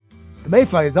The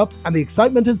mayfly is up and the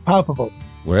excitement is palpable.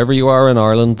 Wherever you are in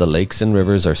Ireland, the lakes and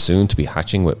rivers are soon to be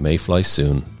hatching with mayfly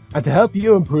soon. And to help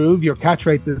you improve your catch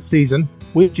rate this season,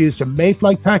 we've introduced a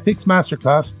Mayfly Tactics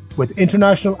Masterclass with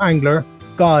international angler,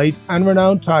 guide and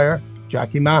renowned tyer,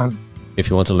 Jackie Mahan.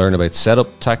 If you want to learn about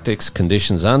setup, tactics,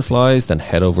 conditions and flies, then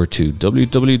head over to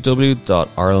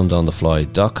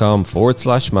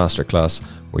www.irelandonthefly.com/masterclass,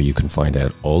 where you can find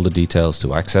out all the details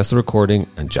to access the recording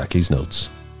and Jackie's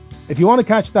notes. If you want to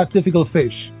catch that difficult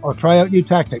fish or try out new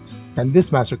tactics, then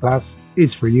this masterclass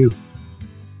is for you.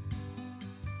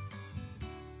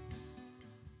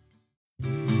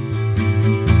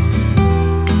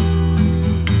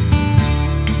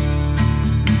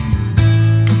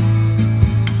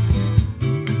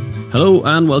 Hello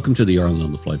and welcome to the Ireland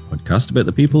on the Fly podcast about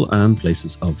the people and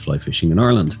places of fly fishing in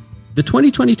Ireland. The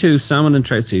 2022 salmon and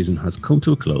trout season has come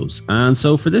to a close, and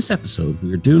so for this episode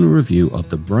we are doing a review of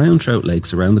the brown trout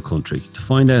lakes around the country to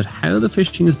find out how the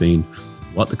fishing has been,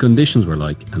 what the conditions were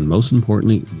like, and most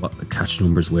importantly what the catch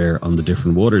numbers were on the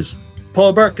different waters.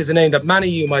 Paul Burke is a name that many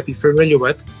of you might be familiar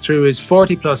with through his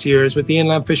 40 plus years with the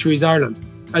Inland Fisheries Ireland,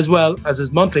 as well as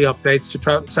his monthly updates to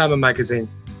Trout and Salmon magazine.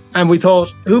 And we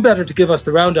thought, who better to give us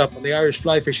the roundup on the Irish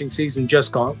fly fishing season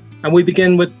just gone? And we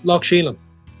begin with Lough Sheelin.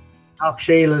 Lough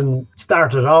Sheelin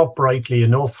started off brightly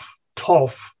enough,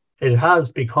 tough. It has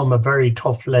become a very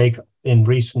tough lake in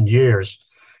recent years.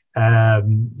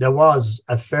 There was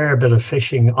a fair bit of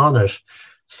fishing on it.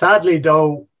 Sadly,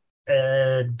 though,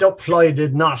 duck fly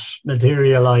did not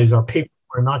materialise, or people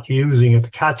were not using it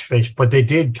to catch fish, but they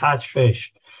did catch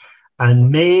fish.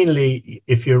 And mainly,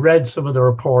 if you read some of the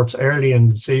reports early in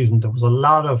the season, there was a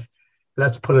lot of,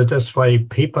 let's put it this way,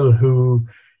 people who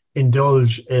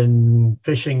indulge in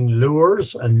fishing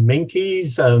lures and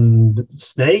minkies and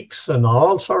snakes and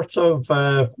all sorts of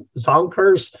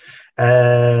zonkers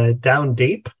down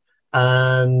deep.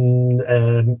 And,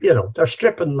 they're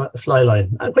stripping fly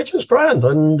line, which is grand.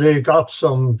 And they got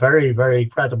some very, very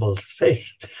credible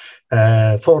fish.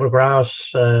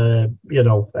 Photographs,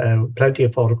 plenty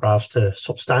of photographs to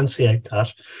substantiate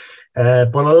that.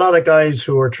 But a lot of guys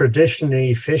who are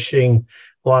traditionally fishing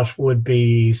what would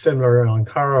be similar on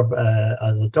carb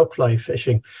as a duck fly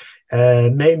fishing,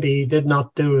 maybe did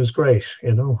not do as great,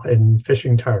 in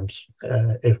fishing terms.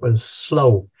 It was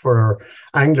slow for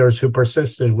anglers who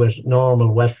persisted with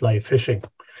normal wet fly fishing.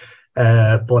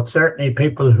 But certainly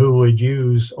people who would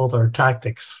use other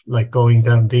tactics like going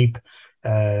down deep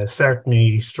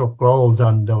certainly struck gold,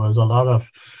 and there was a lot of,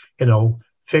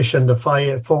 fish in the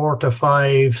 4 to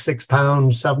 5, 6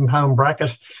 pound, 7 pound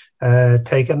bracket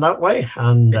taken that way.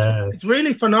 And it's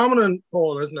really phenomenal,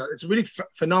 Paul, isn't it? It's really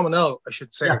phenomenal, I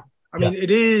should say. Yeah. I mean,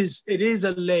 it is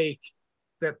a lake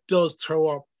that does throw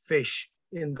up fish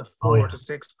in the 4 to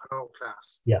 6 pound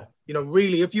class. Yeah.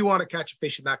 Really, if you want to catch a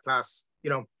fish in that class,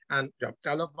 and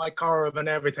I love my carb and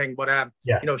everything, but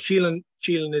Sheelin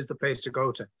is the place to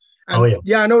go to. And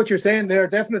I know what you're saying there.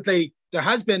 Definitely, there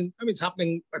has been, it's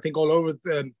happening, I think, all over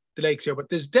the lakes here, but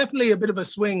there's definitely a bit of a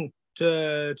swing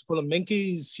to pulling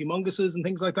minkies, humonguses and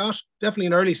things like that. Definitely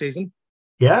in early season.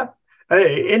 Yeah.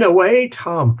 In a way,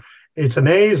 Tom, it's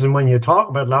amazing when you talk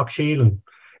about Lough Sheelin.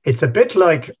 It's a bit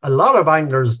like a lot of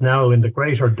anglers now in the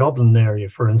greater Dublin area,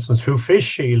 for instance, who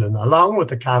fish Sheelin, along with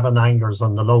the Cavan anglers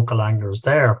and the local anglers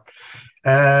there.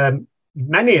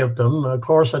 Many of them, of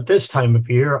course, at this time of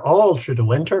year, all through the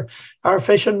winter, are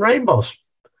fishing rainbows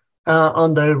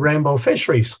on the rainbow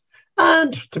fisheries.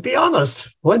 And to be honest,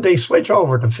 when they switch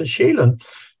over to Sheelin,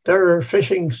 they're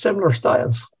fishing similar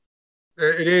styles.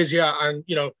 It is, yeah. And,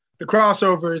 the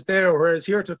crossover is there, whereas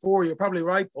heretofore, you're probably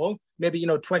right, Paul. Maybe,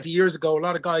 20 years ago, a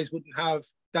lot of guys wouldn't have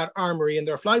that armory in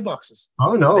their fly boxes.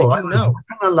 Oh, no. I was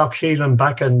working on Lough Sheelin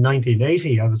back in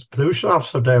 1980. I was a pollution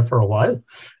officer there for a while.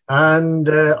 And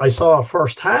I saw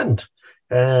firsthand,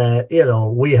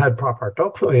 we had proper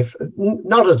duck fly,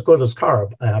 not as good as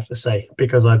carb, I have to say,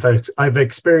 because I've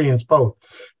experienced both,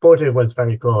 but it was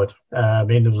very good. There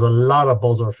was a lot of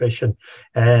buzzer fishing.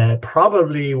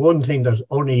 Probably one thing that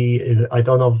I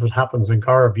don't know if it happens in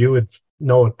carb, you would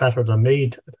know it better than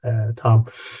me, Tom,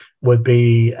 would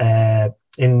be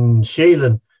in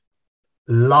Sheelin,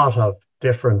 a lot of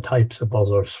different types of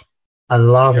buzzers, a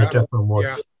lot of different ones.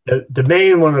 Yeah. The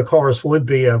main one, of course, would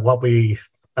be what we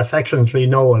affectionately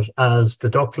know it as the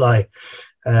duck fly.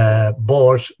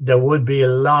 But there would be a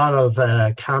lot of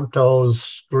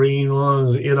Camptos, green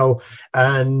ones,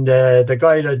 and the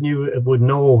guy that would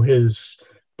know his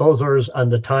buzzers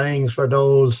and the tyings for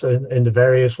those in the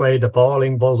various way, the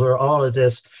balling buzzer, all of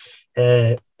this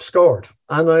scored.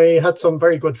 And I had some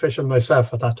very good fishing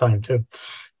myself at that time too,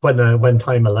 when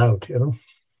time allowed,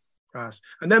 Right.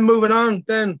 And then moving on,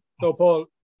 Paul,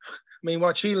 mean,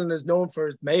 what Sheelin is known for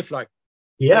is mayfly.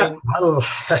 Yeah, well,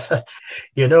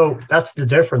 that's the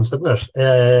difference, isn't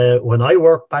it? When I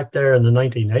worked back there in the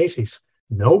 1980s,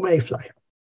 no mayfly.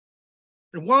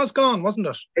 It was gone, wasn't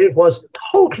it? It was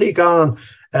totally gone.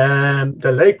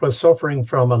 The lake was suffering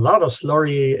from a lot of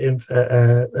slurry,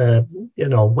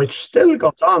 which still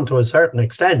goes on to a certain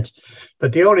extent.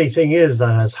 But the only thing is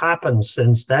that has happened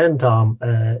since then, Tom,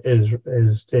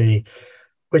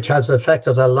 which has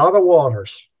affected a lot of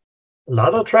waters, a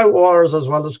lot of trout waters as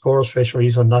well as coarse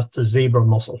fisheries, and that's the zebra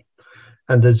mussel.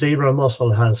 And the zebra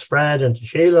mussel has spread into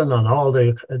Sheelin and all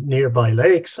the nearby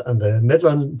lakes and the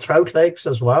Midland trout lakes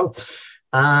as well.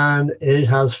 And it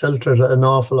has filtered an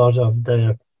awful lot of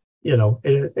the,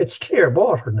 it's clear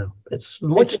water now. It's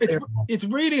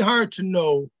really hard to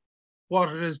know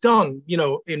what it has done.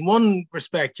 In one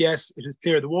respect, yes, it has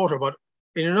cleared the water, but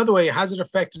in another way, has it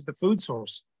affected the food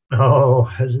source?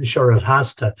 Oh, sure it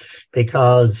has to,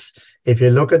 because if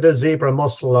you look at the zebra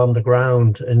mussel on the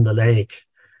ground in the lake,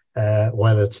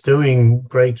 while it's doing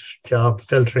great job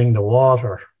filtering the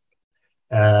water,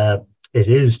 it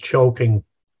is choking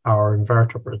our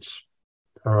invertebrates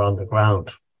that are on the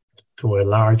ground to a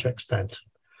large extent.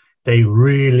 They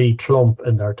really clump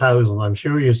in their thousands. I'm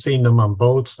sure you've seen them on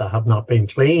boats that have not been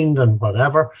cleaned and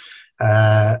whatever.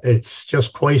 It's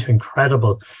just quite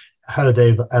incredible how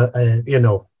they've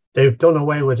done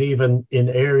away with, even in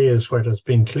areas where there's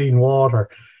been clean water,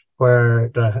 where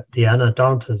the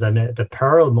anadontid and the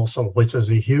pearl mussel, which is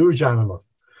a huge animal,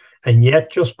 and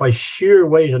yet just by sheer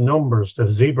weight of numbers, the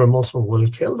zebra mussel will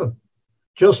kill them.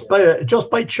 Just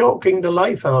by choking the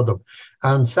life out of them.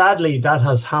 And sadly, that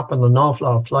has happened an awful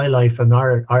lot of fly life in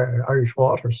our Irish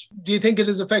waters. Do you think it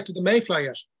has affected the mayfly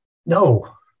yet? No.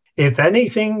 If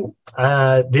anything,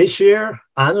 this year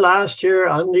and last year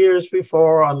and the years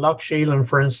before on Lough Sheelin,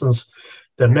 for instance,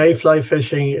 the mayfly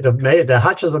fishing, the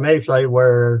hatches of mayfly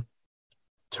were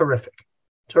terrific.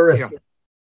 Yeah.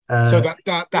 So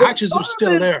the hatches are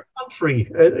still there.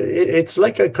 It's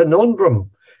like a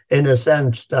conundrum in a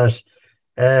sense that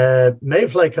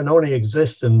mayfly can only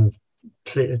exist in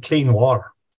clean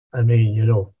water. I mean,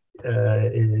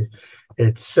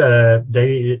 it's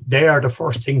they are the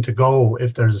first thing to go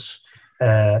if there's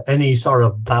any sort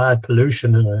of bad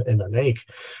pollution in a lake.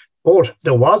 But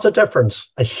there was a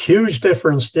difference, a huge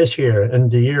difference this year in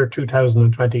the year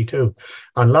 2022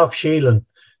 on Lough Sheelin.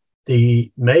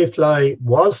 The mayfly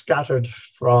was scattered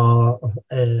from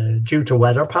due to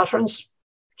weather patterns.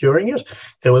 During it,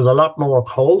 there was a lot more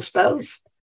cold spells,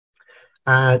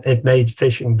 and it made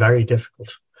fishing very difficult.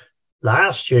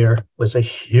 Last year was a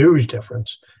huge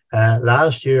difference.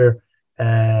 Last year,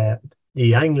 the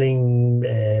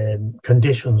angling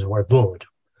conditions were good,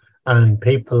 and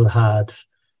people had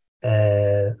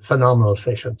phenomenal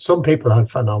fishing. Some people had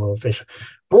phenomenal fishing.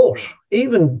 But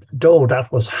even though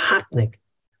that was happening,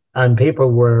 and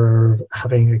people were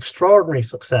having extraordinary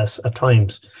success at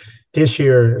times, this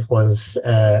year it was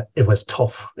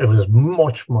tough. It was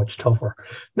much, much tougher.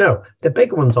 Now, the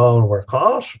big ones all were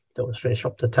caught. There was fish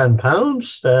up to 10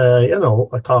 pounds. I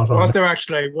caught on. Was there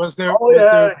actually? Was there? Oh,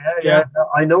 yeah.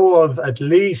 I know of at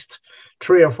least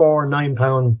 3 or 4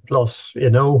 9-pound plus,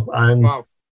 and wow.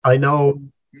 I know.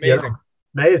 Amazing.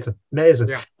 Amazing.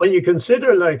 Yeah. When you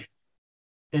consider, like,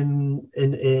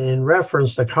 in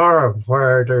reference to carp,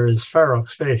 where there's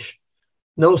ferox fish,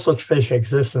 no such fish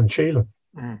exists in Sheelin.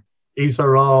 Mm. These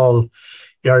are all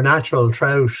your natural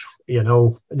trout,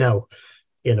 Now,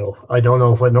 I don't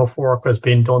know if enough work has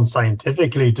been done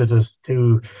scientifically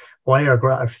to why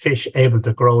are fish able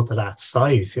to grow to that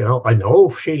size. I know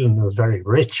Sheelin is very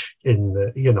rich in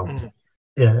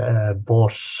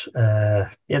but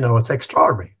it's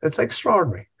extraordinary. It's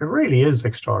extraordinary. It really is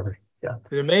extraordinary. Yeah,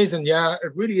 it's amazing. Yeah,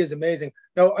 it really is amazing.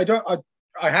 Now, I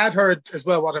had heard as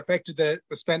well what affected the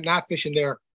spent gnat fishing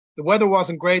there. The weather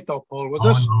wasn't great though, Paul, was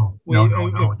it? No.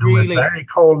 There were very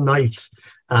cold nights.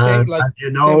 Most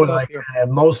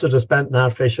of the spent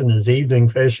gnat fishing is evening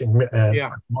fishing,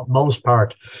 for most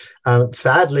part. And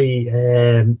sadly,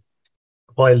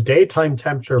 while daytime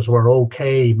temperatures were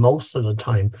okay most of the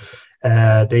time,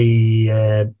 there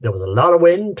was a lot of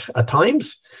wind at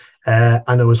times,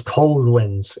 and it was cold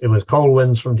winds. It was cold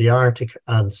winds from the Arctic,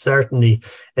 and certainly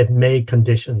it made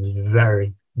conditions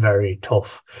very, very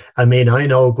tough. I mean, I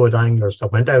know good anglers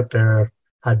that went out there,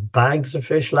 had bags of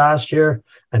fish last year,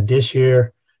 and this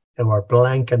year they were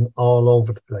blanking all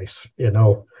over the place.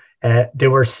 They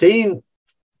were seeing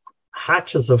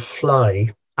hatches of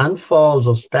fly and falls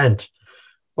of spent,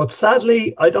 but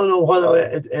sadly, I don't know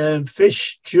whether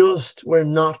fish just were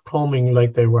not coming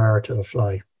like they were to the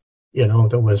fly.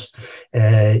 There was,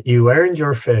 you earned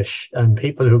your fish, and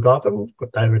people who got them,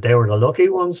 they were the lucky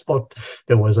ones, but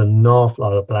there was an awful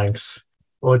lot of blanks.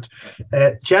 But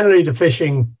generally the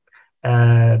fishing,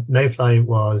 mayfly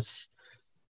was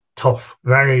tough,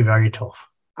 very, very tough.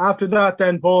 After that,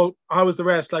 then, Paul, how was the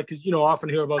rest? Like, because, often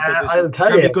hear about this. I'll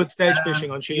tell you. Good stage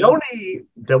fishing on Sheelin.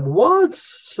 There was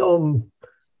some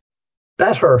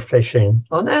better fishing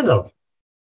on Ennill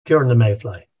during the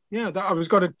mayfly. Yeah, I was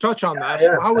going to touch on that.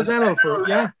 Yeah. How was Ennill for?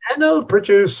 Yeah, Ennill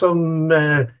produced some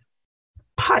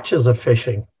patches of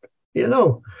fishing.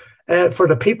 For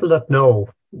the people that know,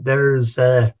 there's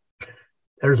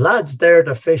lads there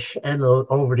that fish Ennill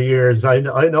over the years. I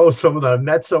know some of them,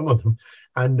 met some of them,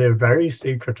 and they're very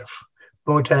secretive.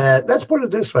 But let's put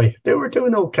it this way: they were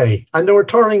doing okay, and they were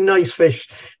turning nice fish.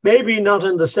 Maybe not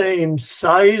in the same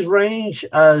size range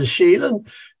as Sheelin,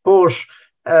 but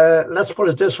let's put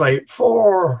it this way: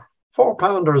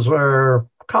 four-pounders were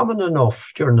common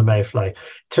enough during the mayfly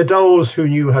to those who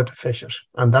knew how to fish it,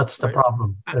 and that's the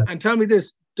problem. And tell me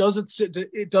this: does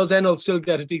Ennill still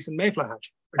get a decent mayfly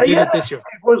hatch? Or did it this year?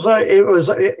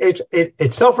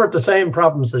 It suffered the same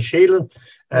problems as Sheelin.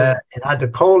 It had the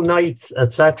cold nights,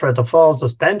 etc. The falls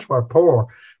of Spent were poor,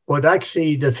 but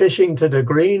actually the fishing to the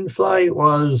green fly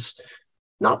was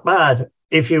not bad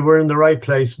if you were in the right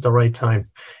place at the right time.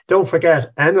 Don't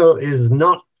forget, Ennill is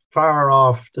not far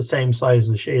off the same size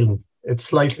as Sheelin. It's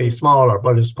slightly smaller,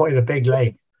 but it's quite a big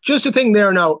lake. Just a thing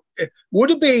there now.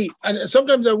 Would it be, and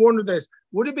sometimes I wonder this,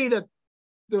 would it be that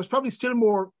there was probably still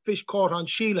more fish caught on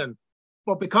Sheelin,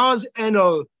 but because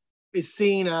Ennill is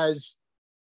seen as,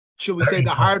 should we say,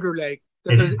 the harder lake,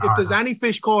 if there's any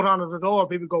fish caught on it at all,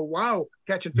 people go, wow,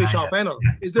 catching fish off Ennill.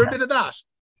 Is there a bit of that?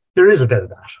 There is a bit of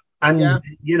that. And,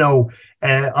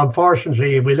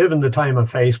 unfortunately, we live in the time of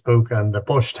Facebook and the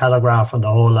push telegraph and the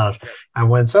whole lot. And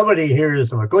when somebody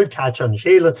hears of a good catch on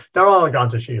Sheelin, they're all gone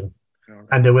to Sheelin.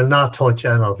 And they will not touch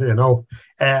Ennill,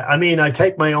 I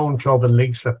take my own club in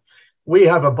Leixlip. We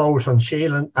have a boat on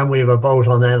Sheelin and we have a boat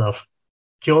on Ennill,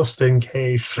 just in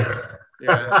case.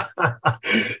 Yeah.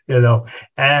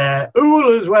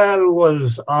 Oul as well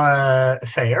was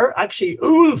fair. Actually,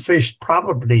 Oul fished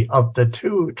probably of the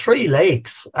 3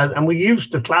 lakes, and we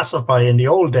used to classify in the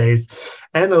old days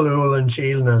Ennill, Oul, and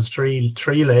Sheelin as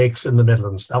three lakes in the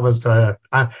Midlands. That was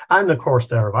and of course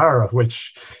Derravara,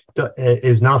 which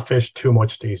is not fished too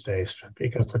much these days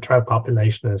because the trout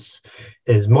population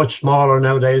is much smaller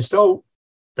nowadays. Though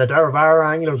the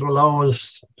Derravara anglers will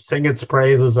always sing its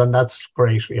praises, and that's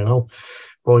great,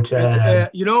 But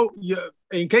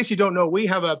in case you don't know, we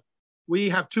have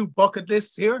 2 bucket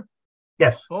lists here.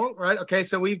 Yes. Oh, right. Okay.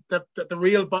 So we've the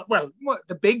real,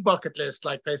 the big bucket list,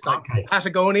 like places like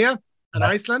Patagonia and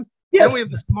Iceland. Yes. Then we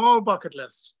have the small bucket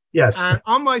list. Yes. And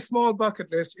on my small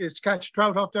bucket list is to catch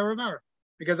trout off Derravara,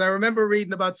 because I remember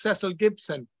reading about Cecil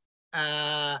Gibson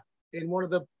in one of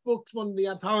the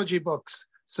anthology books.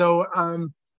 So,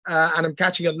 and I'm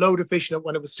catching a load of fish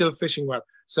when it was still fishing well.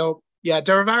 So, yeah,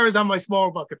 Derravara is on my small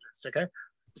bucket list, okay?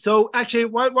 So, actually,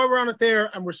 while we're on it there,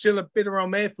 and we're still a bit around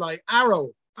mayfly, Arrow.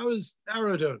 How was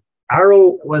Arrow doing?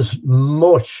 Arrow was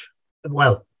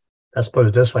well, let's put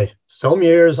it this way. Some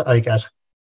years I get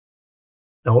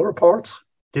no reports.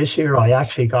 This year I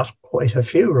actually got quite a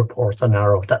few reports on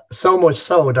Arrow. So much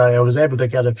so that I was able to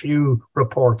get a few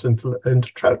reports into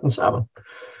trout and salmon.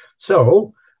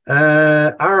 So,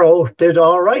 Arrow did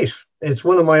all right. It's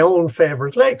one of my own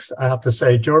favourite lakes, I have to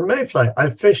say, during mayfly.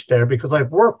 I've fished there because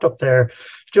I've worked up there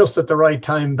just at the right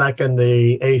time back in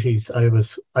the 80s.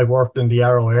 I worked in the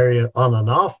Arrow area on and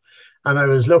off, and I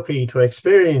was lucky to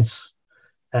experience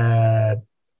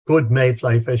good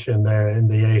mayfly fishing there in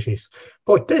the 80s.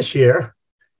 But this year,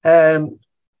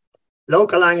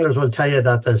 local anglers will tell you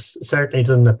that there certainly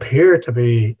doesn't appear to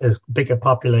be as big a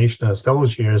population as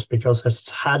those years, because it's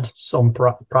had some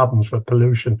problems with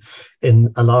pollution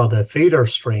in a lot of the feeder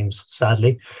streams,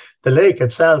 sadly. The lake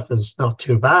itself is not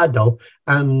too bad, though,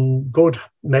 and good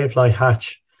mayfly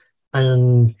hatch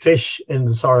and fish in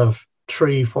the sort of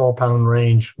 3-4 pound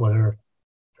range were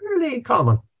fairly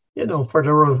common, for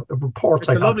the reports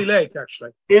I got. It's a lovely lake,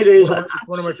 actually. It is.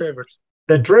 One of my favourites.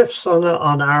 The drifts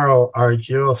on Arrow are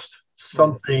just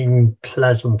something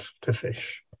pleasant to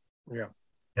fish.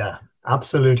 Yeah,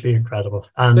 absolutely incredible.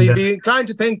 And so you'd be inclined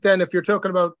to think then, if you're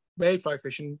talking about mayfly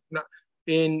fishing,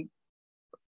 in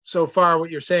so far what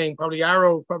you're saying, probably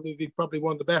Arrow probably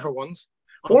one of the better ones.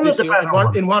 In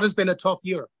what has been a tough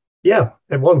year. Yeah,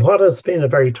 in what has been a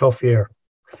very tough year.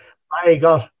 I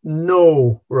got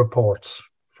no reports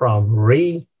from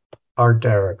Ree or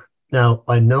Derg. Now,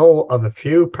 I know of a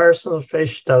few personal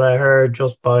fish that I heard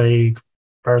just by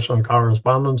personal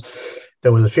correspondence.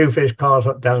 There was a few fish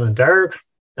caught down in Derg,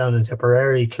 down in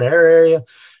Tipperary, Clare area,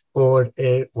 but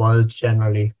it was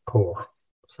generally poor,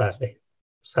 sadly.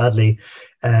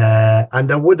 And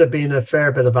there would have been a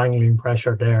fair bit of angling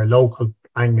pressure there, local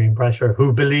angling pressure,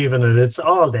 who believe in it. It's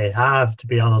all they have, to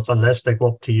be honest, unless they go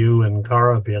up to you and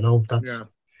Corrib, that's,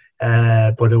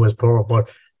 but it was poor. But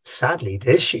sadly,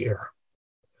 this year,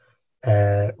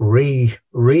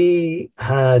 Ree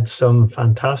had some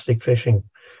fantastic fishing.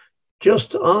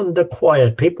 Just on the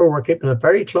quiet, people were keeping it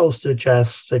very close to the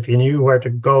chest. If you knew where to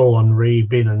go on Ree,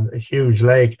 being in a huge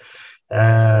lake,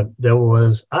 there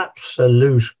was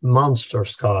absolute monster,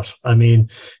 Scott. I mean,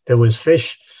 there was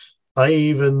fish.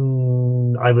 I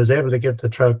was able to give the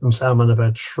trout and salmon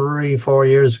about 3-4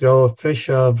 years ago, a fish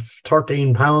of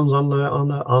 13 pounds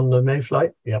on the mayfly.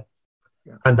 Yep.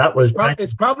 Yeah. And that was...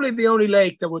 It's probably the only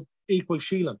lake that would equal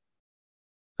Sheelan.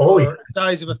 The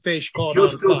size of a fish caught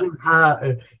on doesn't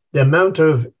have the amount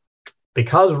of...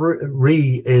 Because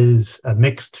Ree is a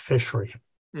mixed fishery,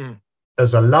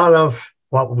 there's a lot of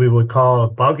what we would call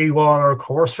boggy water,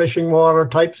 coarse fishing water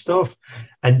type stuff.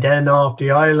 And then off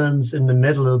the islands in the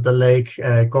middle of the lake,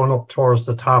 going up towards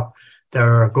the top,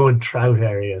 there are good trout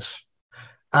areas.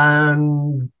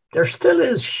 And there still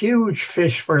is huge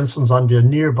fish, for instance, on the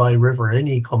nearby River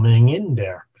Inny coming in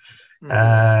there.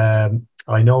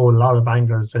 I know a lot of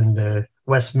anglers in the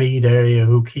Westmead area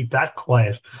who keep that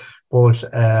quiet. But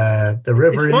the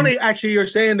river... It's funny, actually, you're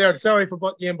saying there, sorry for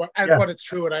butting you in, but it's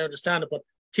true and I understand it, but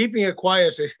keeping it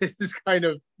quiet is kind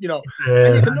of,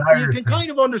 and you can kind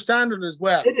of understand it as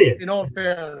well. It is. In all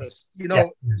fairness, you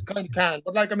kind of can.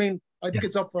 But I think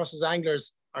it's up for us as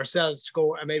anglers ourselves to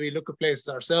go and maybe look at places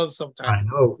ourselves sometimes,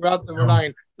 rather than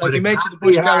relying. Like you mentioned, the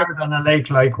bush on a lake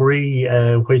like Ree,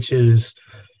 which is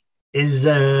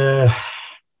you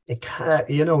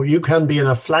can be in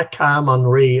a flat calm on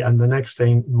Ree, and the next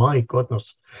thing, my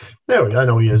goodness. Now, I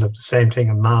know you have the same thing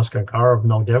in Mask and Corrib,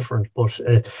 no different, but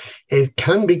it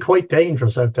can be quite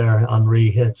dangerous out there on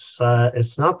Ree. It's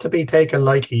not to be taken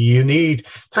lightly.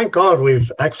 Thank God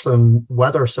we've excellent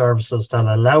weather services that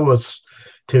allow us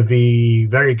to be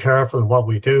very careful in what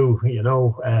we do,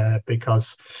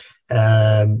 because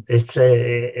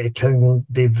it can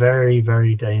be very,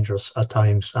 very dangerous at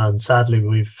times. And sadly,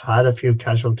 we've had a few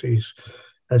casualties,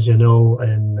 as you know,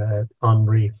 on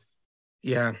Ree.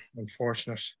 Yeah,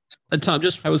 unfortunate. And Tom,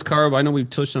 just how was Corrib? I know we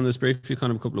touched on this briefly kind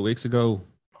of a couple of weeks ago.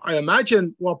 I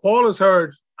imagine what Paul has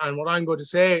heard and what I'm going to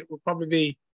say will probably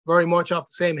be very much off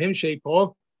the same hymn sheet,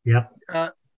 Paul. Yeah.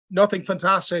 Nothing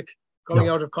fantastic coming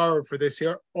out of Corrib for this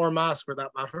year, or Mask for that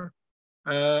matter.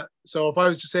 So if I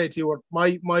was to say to you what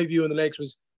my view in the lakes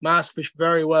was, Mask fished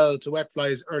very well to wet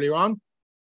flies earlier on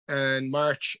in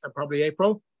March and probably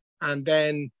April, and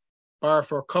then bar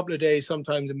for a couple of days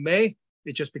sometimes in May,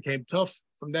 it just became tough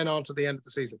from then on to the end of the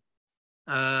season.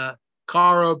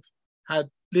 Corrib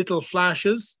had little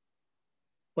flashes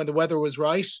when the weather was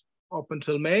right up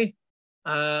until May.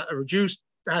 A reduced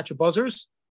hatch of buzzers.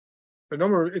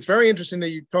 It's very interesting that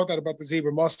you thought that about the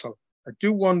zebra mussel. I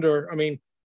do wonder,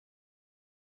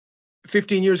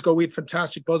 15 years ago, we had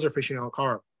fantastic buzzer fishing on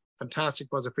Corrib. Fantastic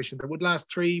buzzer fishing. That would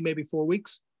last 3, maybe 4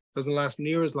 weeks. Doesn't last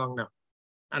near as long now.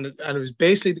 And it was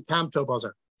basically the camtow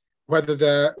buzzer. Whether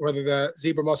the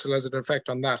zebra mussel has an effect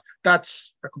on that,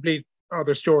 that's a complete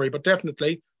other story. But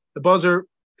definitely, the buzzer,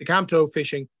 the camtow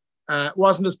fishing,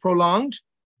 wasn't as prolonged.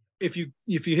 If you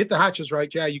hit the hatches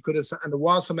right, you could have, and there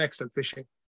was some excellent fishing.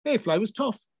 Mayfly was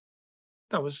tough.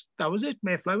 That was it.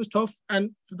 Mayfly was tough,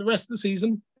 and for the rest of the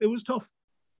season, it was tough.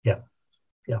 Yeah,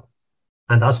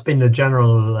 and that's been the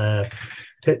general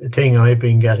thing I've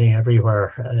been getting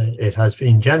everywhere. It has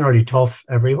been generally tough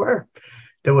everywhere.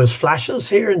 There was flashes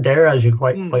here and there, as you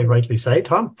quite rightly say,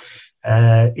 Tom.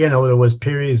 There was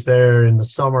periods there in the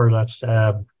summer that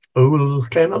Oul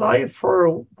came alive for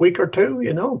a week or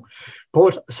two,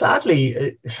 But sadly,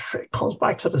 it comes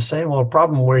back to the same old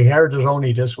problem. We heard it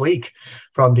only this week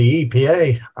from the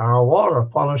EPA, our water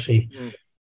quality.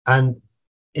 And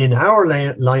in our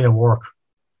line of work,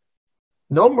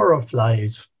 number of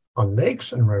flies on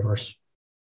lakes and rivers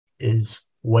is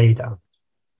way down.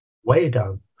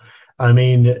 I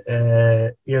mean,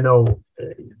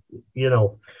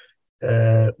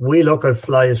 we look at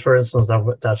flies, for instance,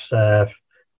 that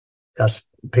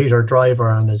Peter Driver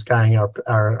and his gang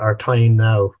are tying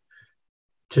now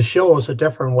to show us a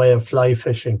different way of fly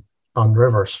fishing on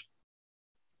rivers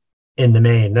in the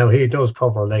main. Now, he does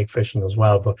cover lake fishing as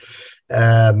well, but,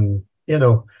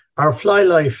 our fly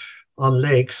life on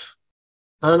lakes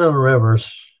and on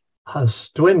rivers has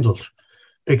dwindled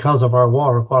because of our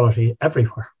water quality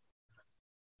everywhere.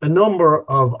 The number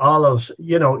of olives,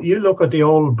 you look at the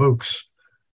old books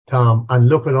Tom, and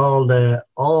look at all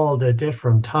the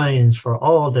different times for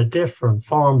all the different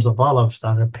forms of olives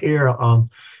that appear on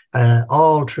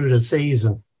all through the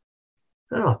season.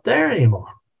 They're not there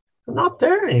anymore. They're not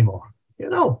there anymore. You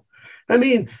know, I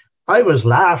mean, I was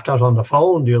laughed at on the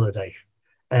phone the other day,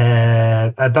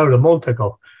 about a month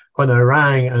ago, when I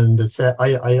rang and it said,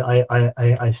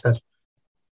 I said,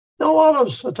 no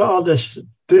olives at all this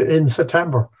in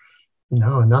September.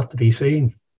 No, not to be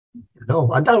seen.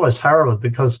 No, and that was terrible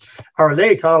because our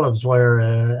lake olives were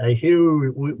a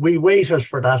huge. We waited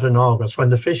for that in August when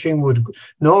the fishing would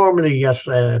normally get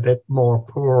a bit more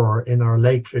poor in our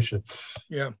lake fishing.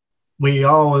 Yeah, we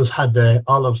always had the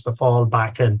olives to fall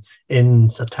back in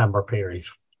September period.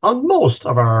 On most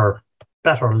of our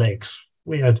better lakes,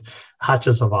 we had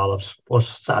hatches of olives, but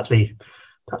sadly,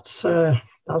 that's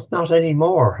not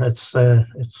anymore. It's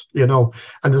you know,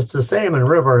 and it's the same in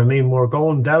river. I mean, we're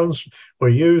going down. We're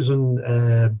using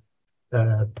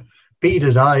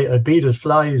beaded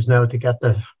flies now to get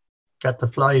the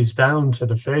flies down to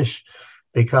the fish,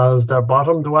 because their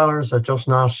bottom dwellers are just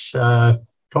not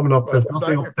coming up. Well,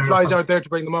 the flies aren't there to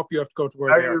bring them up. You have to go to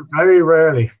where they are. Very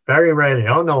rarely.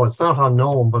 Oh no, it's not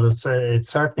unknown, but it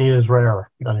certainly is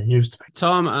rarer than it used to be.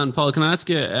 Tom and Paul, can I ask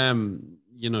you?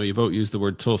 You know, you both used the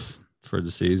word tough for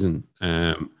the season.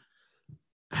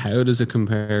 How does it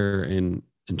compare in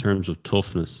terms of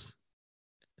toughness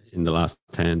in the last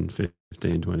 10,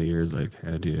 15, 20 years? Like,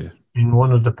 how do you... In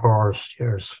one of the poorest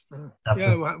years.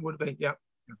 Yeah, it would be, yeah.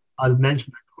 I'll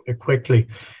mention it quickly,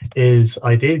 is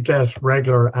I did get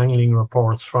regular angling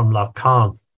reports from Lough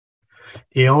Conn.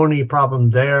 The only problem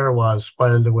there was,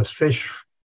 while there was fish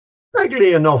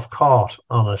regularly enough caught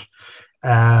on it,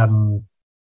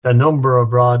 the number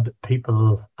of rod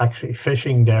people actually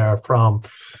fishing there from,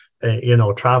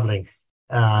 traveling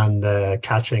and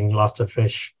catching lots of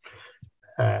fish,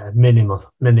 minimal.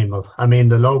 I mean,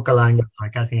 the local anglers are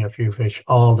getting a few fish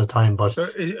all the time, but... So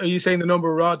are you saying the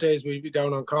number of rod days will be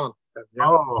down on Conn? Yeah.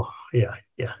 Oh, yeah.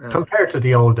 Compared to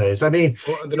the old days. I mean...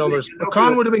 the numbers.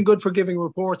 Conn would have been good for giving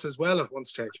reports as well at one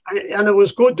stage. And it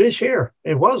was good this year.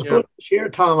 It was good this year,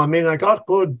 Tom. I mean, I got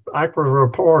good, accurate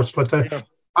reports, but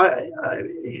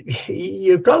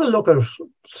you've got to look at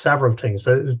several things.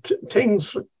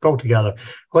 Things go together.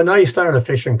 When I started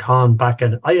fishing Conn back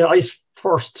in... I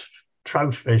first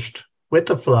trout fished with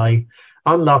the fly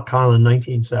on Lough Conn in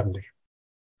 1970.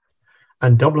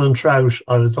 And Dublin trout,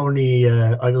 I was only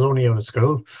out of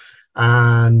school,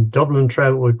 and Dublin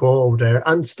trout would go over there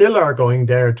and still are going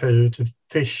there to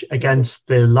fish against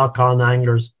the Lough Conn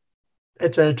anglers.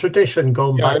 It's a tradition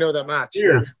going back. I know that match.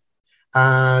 Years.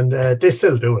 Yeah. And they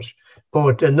still do it.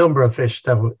 But the number of fish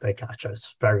that they catch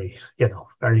is very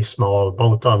small,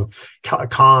 both on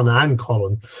Conn and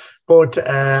Cullen. But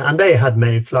and they had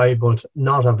mayfly, but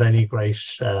not of any great,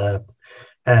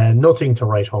 nothing to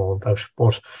write home about.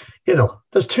 But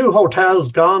there's 2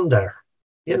 hotels gone there,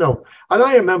 and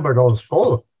I remember those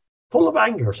full of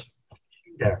anglers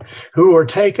there who were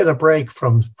taking a break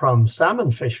from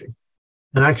salmon fishing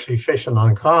and actually fishing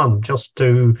on Conn just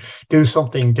to do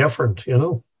something different,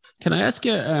 Can I ask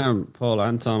you, Paul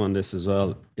and Tom, on this as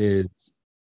well? Is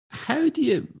how do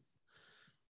you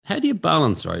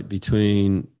balance, right,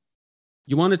 between,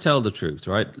 you want to tell the truth,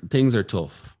 right? Things are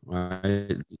tough,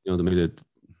 right?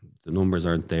 The numbers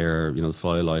aren't there, the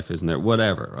fly life isn't there,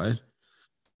 whatever, right?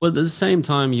 But at the same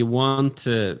time, you want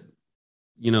to,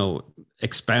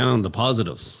 expound the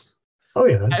positives. Oh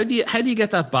yeah. How do you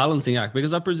get that balancing act?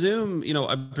 Because I presume,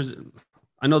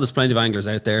 I know there's plenty of anglers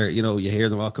out there, you hear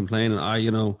them all complaining,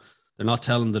 they're not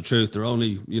telling the truth, they're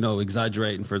only,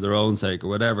 exaggerating for their own sake or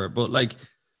whatever. But like,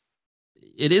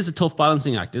 it is a tough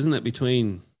balancing act, isn't it?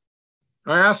 Between...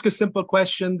 I ask a simple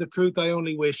question, the truth I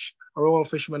only wish. Are all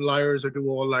fishermen liars, or do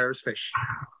all liars fish?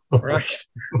 Right?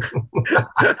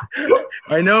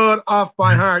 I know it off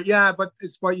by heart. Yeah, but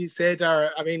it's what you said,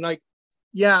 Dara. I mean, but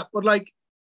of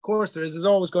course there's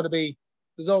always going to be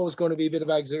a bit of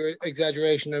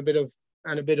exaggeration, a bit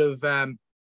of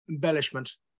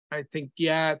embellishment. I think,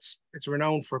 it's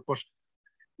renowned for it, but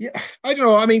I don't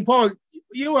know. I mean, Paul,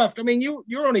 you're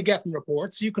only getting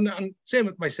reports. You can, and same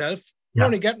with myself. You're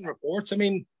only getting reports. I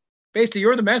mean, basically,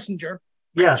 you're the messenger.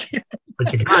 Yeah,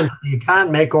 but you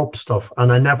can't make up stuff,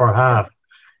 and I never have,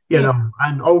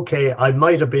 And okay, I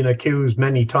might have been accused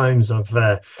many times of,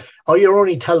 you're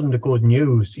only telling the good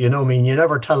news, you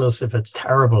never tell us if it's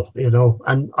terrible,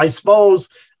 And I suppose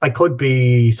I could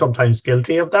be sometimes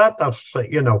guilty of that. That's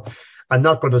I'm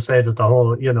not going to say that the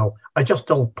whole, I just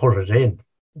don't put it in.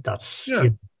 That's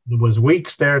there was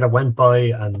weeks there that went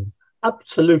by and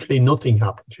absolutely nothing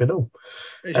happened,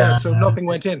 Yeah, so nothing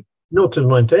went in. Nothing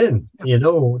went in. You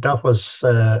know, that was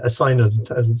a sign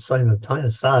of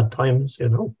time, sad times. You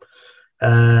know,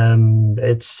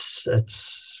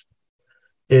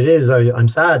 it is. I'm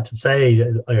sad to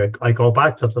say. I go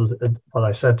back to what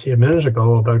I said to you a minute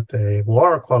ago about the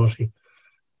water quality.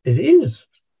 It is.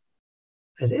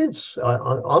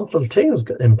 Until things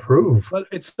improve. Well,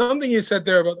 it's something you said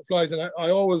there about the flies, and I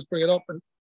always bring it up. And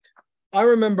I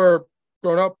remember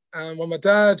growing up, and when my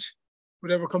dad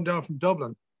would ever come down from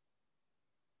Dublin,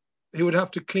 he would have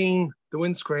to clean the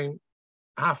windscreen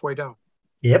halfway down.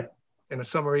 Yep. In a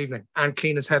summer evening, and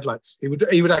clean his headlights. He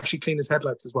would actually clean his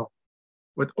headlights as well.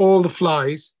 With all the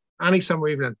flies, any summer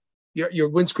evening, your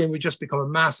windscreen would just become a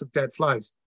mass of dead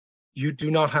flies. You do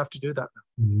not have to do that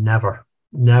now.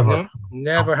 Never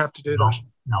have to do that.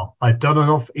 No, I've done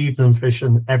enough evening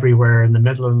fishing everywhere in the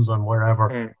Midlands and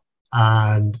wherever,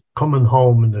 and coming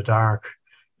home in the dark,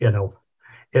 going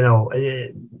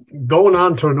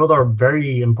on to another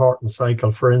very important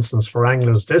cycle, for instance, for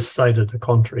anglers this side of the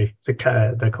country,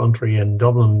 the country in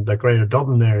Dublin, the Greater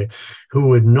Dublin area, who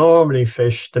would normally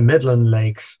fish the Midland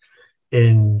Lakes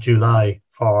in July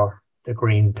for the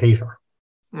Green Peter.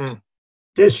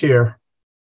 This year,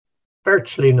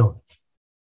 virtually none.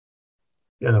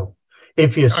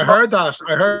 If you I heard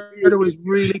it was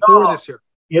really poor this year.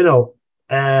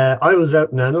 I was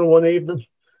out in Enel one evening,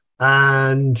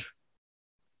 and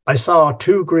I saw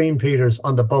 2 Green Peters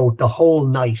on the boat the whole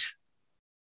night,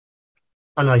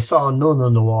 and I saw none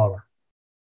on the water.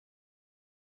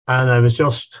 And I was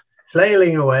just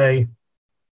flailing away.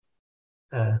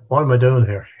 What am I doing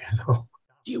here? Do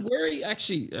you worry,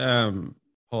 actually,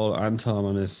 Paul and Tom,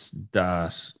 on this,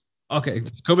 that... Okay,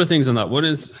 a couple of things on that. One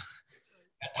is...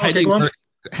 How do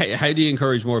you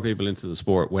encourage more people into the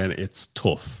sport when it's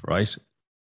tough, right?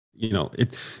 The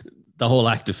whole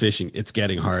act of fishing, it's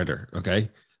getting harder, okay?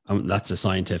 That's a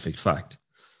scientific fact.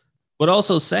 But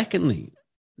also, secondly,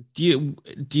 do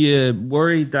you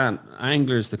worry that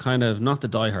anglers, the kind of, not the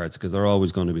diehards, because they're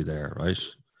always going to be there, right?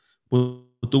 But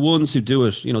the ones who do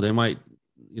it, they might,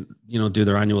 do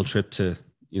their annual trip to,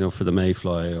 for the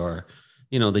mayfly, or,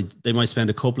 they might spend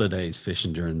a couple of days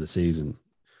fishing during the season.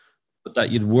 But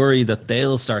that you'd worry that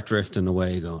they'll start drifting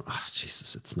away, going, "Oh,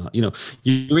 Jesus, it's not." You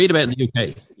read about it in the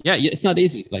UK. Yeah, it's not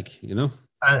easy.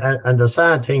 And the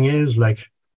sad thing is,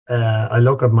 I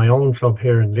look at my own club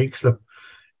here in Leixlip.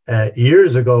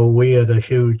 Years ago, we had a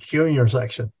huge junior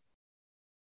section.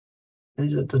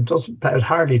 It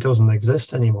hardly doesn't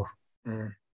exist anymore.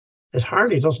 It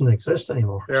hardly doesn't exist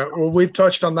anymore. Yeah, well, we've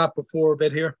touched on that before a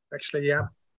bit here, actually. Yeah.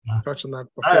 Touch on that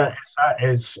before.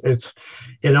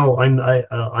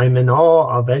 I'm in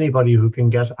awe of anybody who can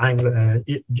get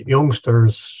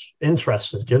youngsters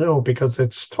interested, because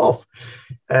it's tough.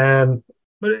 But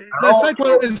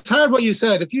it's hard what you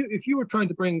said. If you were trying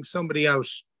to bring somebody out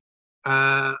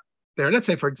there, let's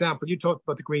say, for example, you talked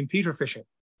about the Green Peter fishing,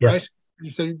 yes. Right?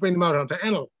 You said you bring them out onto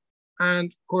Enel,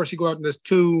 and of course you go out and there's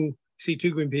 2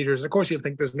 Green Peters, and of course you'll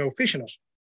think there's no fish in it.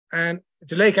 And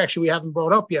it's a lake actually we haven't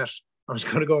brought up yet. I was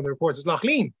going to go in the reports. It's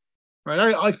Loughlin,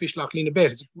 right? I fish Loughlin a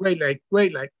bit. It's a great lake.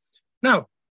 Now,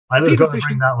 I was going to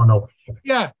bring that one up.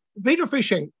 Yeah, Peter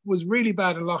fishing was really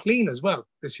bad in Loughlin as well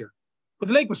this year. But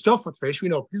the lake was stuffed with fish. We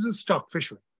know this is a stock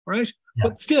fishery, right? Yeah.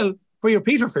 But still, for your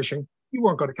Peter fishing, you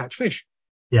weren't going to catch fish.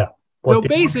 Yeah. So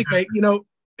basically,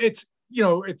 it's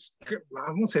I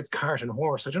won't say it's cart and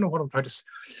horse. I don't know what I'm trying to.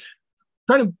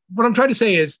 What I'm trying to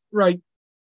say is, right,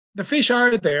 the fish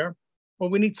are there, but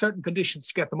we need certain conditions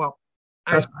to get them up.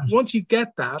 And once you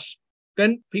get that,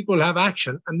 then people will have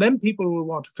action, and then people will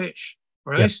want to fish,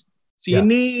 right? Yeah. So you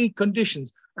need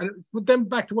conditions. And then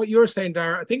back to what you're saying,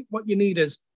 Dara, I think what you need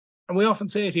is, and we often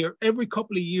say it here, every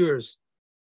couple of years,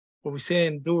 what we say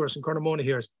in Doors and Cornamona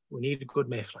here is, we need a good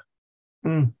mayfly.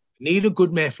 We need a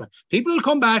good mayfly. People will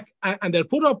come back and they'll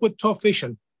put up with tough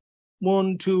fishing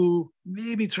 1, 2,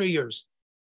 maybe 3 years.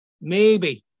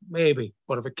 Maybe.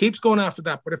 But if it keeps going after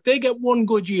that, but if they get one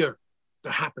good year,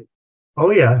 they're happy.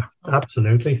 Oh, yeah,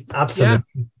 absolutely.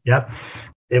 Yeah.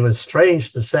 It was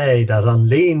strange to say that on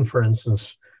Lean, for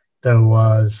instance, there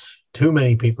was too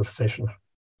many people fishing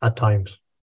at times.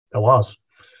 There was.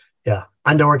 Yeah.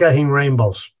 And they were getting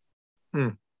rainbows.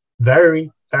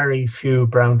 Very, very few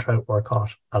brown trout were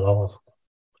caught at all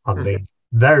on Lean.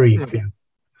 Very few.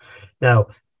 Now,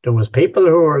 there was people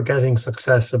who were getting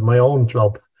success at my own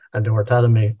club, and they were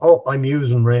telling me, "Oh, I'm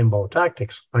using rainbow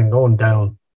tactics. I'm going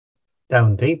down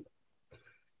deep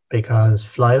because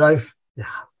fly life,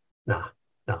 nah,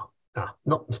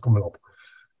 nothing's coming up."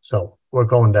 So we're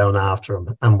going down after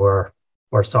them, and we're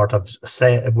sort of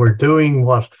we're doing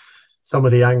what some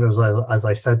of the anglers, as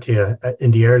I said to you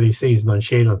in the early season on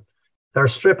Sheelan, they're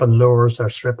stripping lures, they're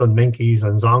stripping minkies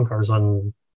and zonkers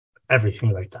and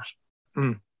everything like that.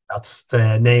 That's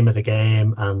the name of the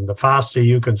game, and the faster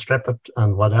you can strip it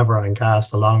and whatever and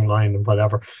cast a long line and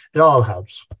whatever, it all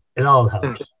helps. It all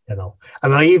helps, you know.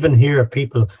 And I even hear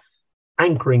people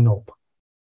anchoring up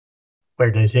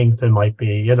where they think they might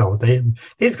be, you know.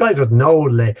 These guys with no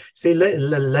lane. See,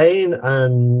 Lane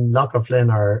and Loch of Flynn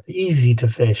are easy to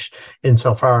fish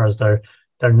insofar as they're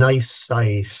nice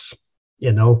size,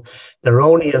 you know. They're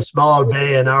only a small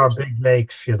bay in our big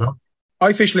lakes, you know.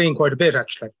 I fish Lane quite a bit,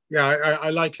 actually. Yeah, I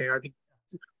like Lane. I think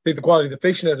the quality of the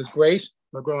fish in it is great.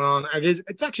 We're going on.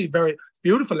 It's actually it's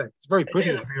beautiful lake. It's very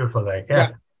pretty. It's a beautiful lake,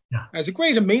 yeah. It's a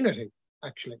great amenity,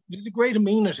 actually. It's a great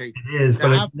amenity. It is,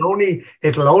 but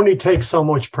it'll only take so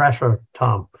much pressure,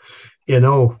 Tom. You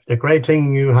know, the great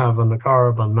thing you have on the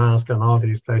Corrib and Mask and all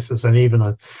these places, and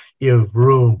even you have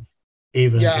room.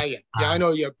 I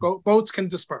know. Yeah, boats can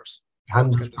disperse.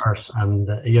 And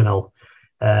you know,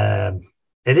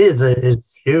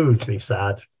 it's hugely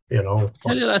sad, you know.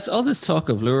 Tell you, that's all this talk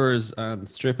of lures and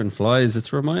stripping flies.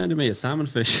 It's reminding me of salmon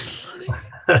fish.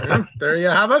 There you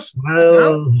have it.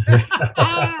 Well,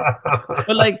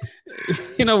 but like,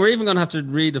 you know, we're even going to have to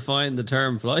redefine the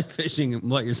term fly fishing and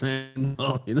what you're saying.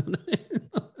 You know?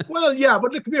 Well, yeah,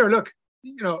 but look, come here. Look,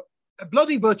 you know, a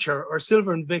Bloody Butcher or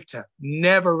Silver Invicta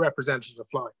never represented a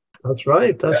fly. That's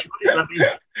right. That's right. I mean,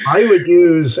 I would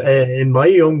use in my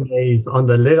young days on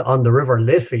the River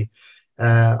Liffey.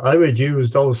 I would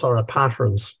use those sort of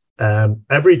patterns.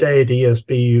 Every day the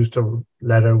ESB used to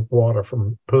let out water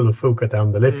from Pool of Fuca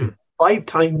down the Liffey 5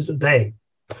 times a day.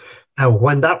 Now,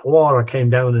 when that water came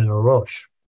down in a rush,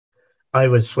 I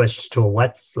would switch to a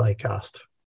wet fly cast.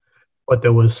 But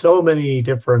there was so many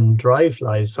different dry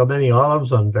flies, so many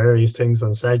olives and various things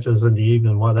and sedges in the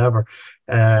evening, whatever,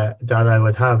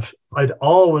 that I'd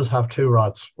always have 2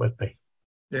 rods with me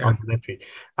on the Liffey.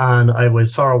 And I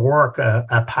would sort of work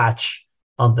a patch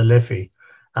on the Liffey,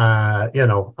 you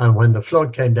know, and when the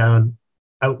flood came down,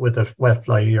 out with the wet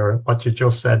fly, or what you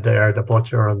just said there, the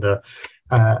butcher and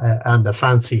the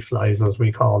fancy flies, as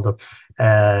we call them,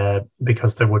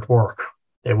 because they would work.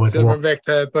 They would Silver work.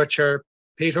 Invicta, Butcher,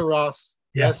 Peter Ross.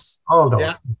 Yes. All those.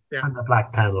 Yeah. And the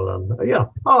black panel and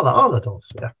all of those.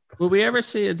 Yeah. Will we ever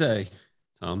see a day,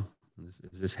 Tom? Is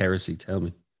this heresy? Tell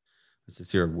me. Is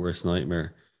this your worst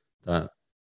nightmare that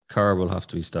car will have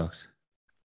to be stocked?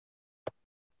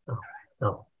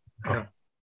 No,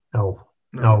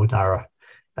 Dara.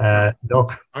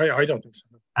 Look, I don't think so.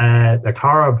 The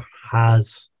Corrib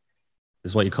has.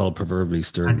 Is what you call proverbially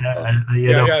stern.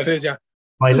 It is. Yeah.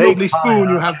 My lovely spoon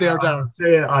you have there, Dan.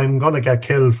 I'm going to get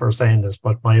killed for saying this,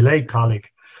 but my late colleague,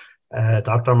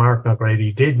 Dr. Mark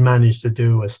McGrady, did manage to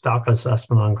do a stock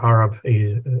assessment on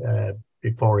Corrib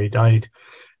before he died.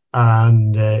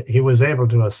 And he was able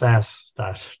to assess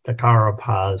that the Corrib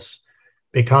has,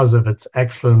 because of its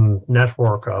excellent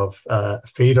network of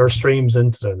feeder streams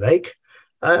into the lake,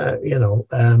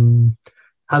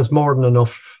 has more than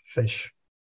enough fish.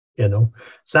 You know,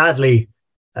 sadly,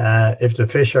 if the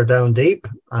fish are down deep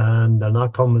and they're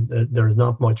not coming, there's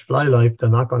not much fly life, they're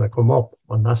not going to come up,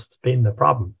 and that's been the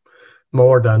problem,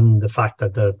 more than the fact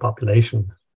that the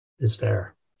population is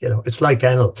there. You know, it's like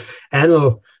Enel.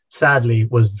 Enel, sadly,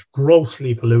 was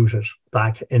grossly polluted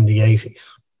back in the 80s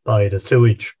by the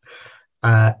sewage.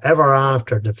 Ever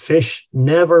after, the fish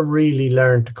never really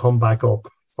learned to come back up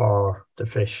for the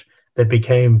fish. They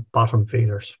became bottom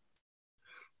feeders.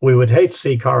 We would hate to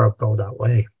see Corrib go that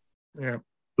way. Yeah.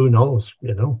 Who knows?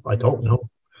 You know, I don't know.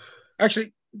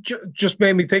 Actually, just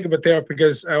made me think of it there,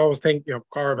 because I always think, you know,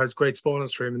 Corrib has great spawning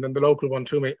stream, and then the local one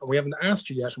too. And we haven't asked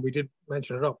you yet, and we did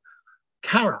mention it up.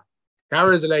 Carra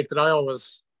is a lake that I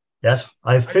always. Yes,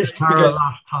 I've fished Carra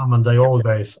last time on the old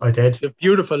days. I did. A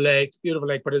beautiful lake,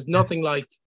 but there's nothing like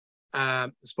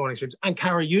the spawning streams. And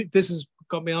Carra, this has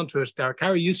got me onto it.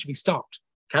 Carra used to be stocked.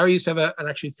 Carra used to have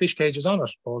actually fish cages on it,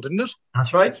 Paul, didn't it?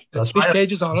 That's right. Fish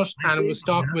cages on it, and it was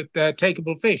stocked with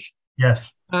takeable fish. Yes.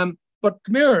 But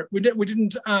come here, we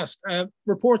didn't ask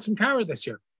reports from Carra this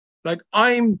year. Like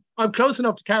I'm close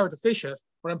enough to Carra to fish it,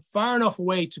 but I'm far enough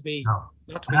away to be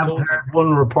not to be told. I haven't heard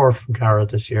one report from Carra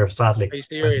this year, sadly. Are you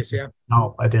serious? Yeah.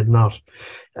 No, I did not.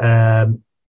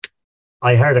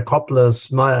 I heard a couple of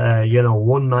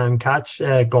one-man catch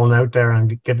going out there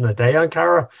and giving a day on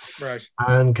Carra, right,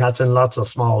 and catching lots of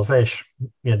small fish.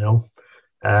 You know,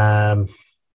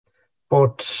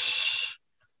 but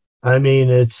I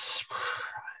mean, it's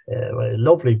A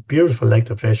lovely, beautiful lake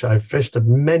to fish. I've fished it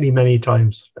many, many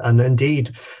times. And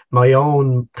indeed, my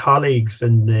own colleagues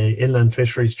in the Inland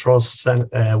Fisheries Trust,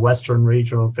 Western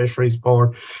Regional Fisheries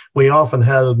Board, we often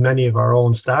held many of our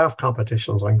own staff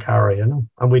competitions on Carra, and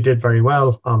we did very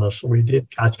well on it. We did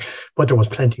catch, but there was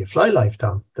plenty of fly life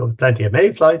down. There was plenty of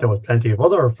mayfly. There was plenty of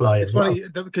other fly. It's funny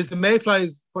because the mayfly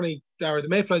is funny, Gary. The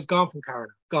mayfly's gone from Carra.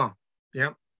 Gone. Yeah.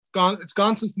 Gone. It's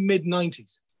gone since the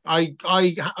mid-90s. I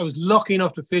was lucky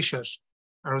enough to fish it,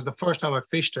 and it was the first time I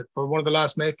fished it for one of the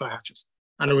last mayfly hatches,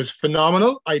 and it was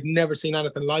phenomenal. I'd never seen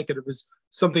anything like it. It was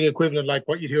something equivalent like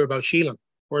what you'd hear about Sheelan,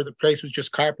 where the place was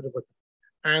just carpeted with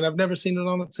it, and I've never seen it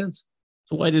on it since.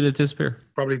 Why did it disappear?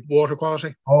 Probably water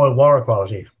quality. Oh, water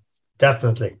quality,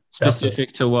 definitely.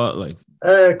 Specific to what, like?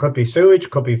 It could be sewage,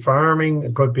 could be farming,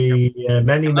 it could be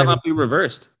many. Can that not be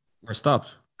reversed or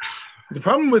stopped? The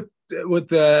problem with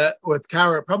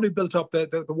Carra probably built up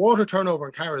the water turnover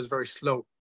in Carra is very slow,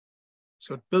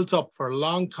 so it built up for a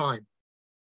long time.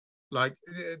 Like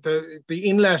the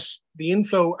inlet, the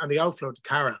inflow and the outflow to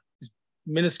Carra is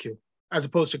minuscule, as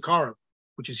opposed to Corrib,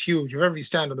 which is huge. If ever you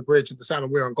stand on the bridge at the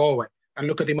Salmon Weir in Galway and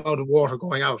look at the amount of water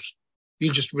going out,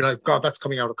 you'll just realize, God, that's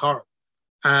coming out of Corrib.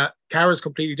 Carra is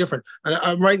completely different, and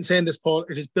I'm right in saying this, Paul.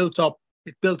 It built up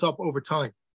over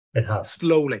time. It has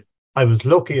slowly. I was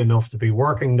lucky enough to be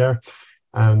working there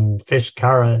and fished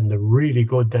Carra in the really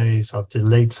good days of the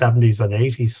late 70s and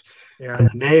 80s. Yeah. And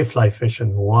the mayfly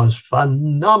fishing was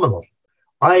phenomenal.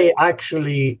 I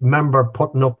actually remember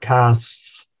putting up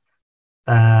casts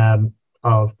of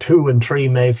 2 and 3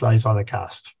 mayflies on a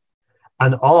cast,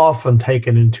 and often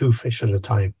taking in 2 fish at a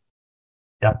time.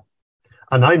 Yeah.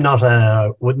 And I'm not,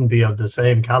 wouldn't be of the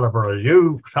same caliber as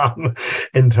you, Tom,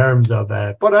 in terms of,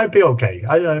 but I'd be okay.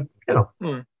 I'd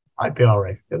be all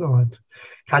right. I'd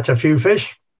catch a few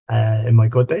fish in my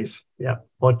good days. Yeah.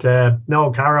 But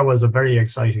no, Carra was a very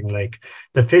exciting lake.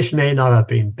 The fish may not have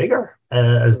been bigger,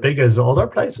 as big as other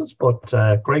places, but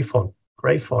great fun.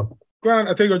 Great fun. Grant,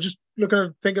 I think I'm just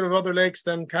thinking of other lakes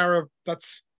than Carra.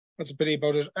 That's a pity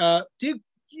about it. Do you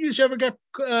usually ever get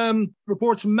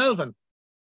reports from Melvin?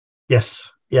 Yes.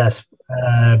 Yeah,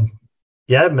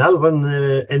 Melvin.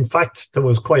 In fact, there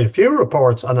was quite a few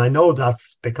reports, and I know that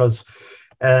because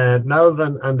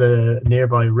Melvin and the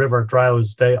nearby River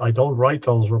Drowse, I don't write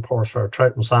those reports for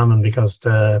trout and salmon because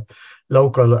a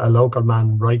local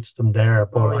man writes them there.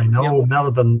 But I know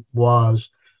Melvin was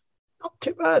not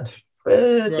too bad.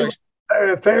 Right.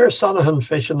 Fair Sonahan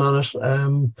fishing on it.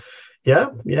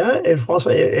 It was.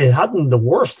 It hadn't the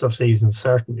worst of seasons,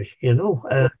 certainly. It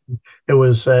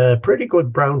was pretty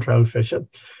good brown trout fishing.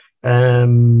 I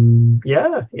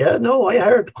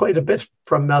heard quite a bit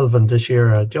from Melvin this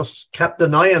year. I just kept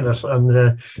an eye on it,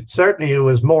 and certainly it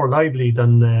was more lively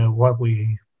than what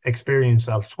we experienced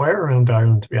elsewhere around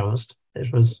Ireland, to be honest.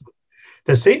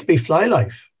 There seemed to be fly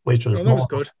life, which was that was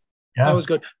good. Yeah. That was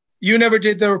good. You never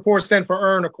did the reports then for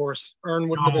Ern, of course. Ern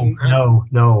wouldn't have been.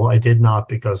 No, I did not,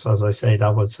 because, as I say,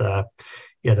 that was, I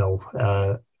was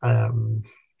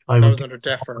under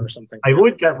DEFRA or something. I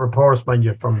would get reports, mind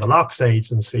you, from the Locks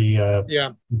Agency,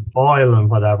 Boyle and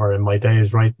whatever, in my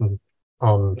days writing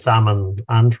on salmon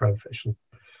and trout fishing.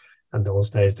 And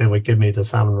those days, they would give me the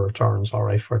salmon returns, all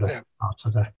right, for the lots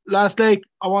of that. Last lake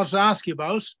I wanted to ask you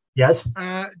about. Yes.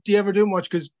 Do you ever do much?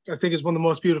 Because I think it's one of the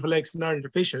most beautiful lakes in Ireland to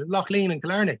fish in, Lough Lean and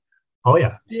Killarney. Oh,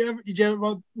 yeah. Did you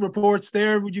ever reports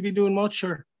there? Would you be doing much?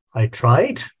 Or? I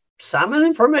tried. Salmon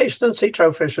information and sea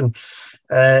trout fishing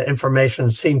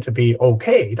information seemed to be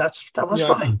okay. That was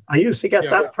fine. I used to get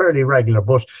that fairly regular.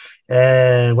 But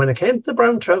when it came to the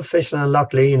brown trout fishing and Lough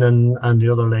Lean and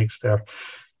the other lakes there,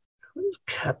 it was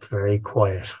kept very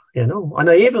quiet, And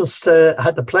I even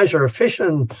had the pleasure of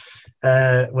fishing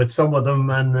with some of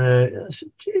them, and I said,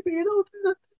 gee,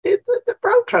 the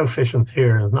brown trout fishing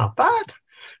here is not bad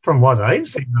from what I've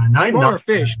seen. Smaller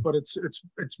fish, but it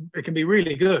can be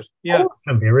really good. Yeah, it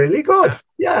can be really good.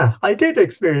 Yeah, I did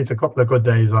experience a couple of good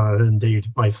days on it indeed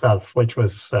myself, which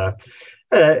was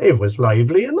it was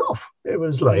lively enough.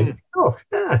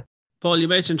 Yeah. Paul, you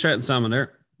mentioned trout and salmon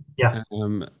there. Yeah.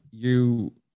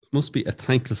 You must be a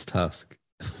thankless task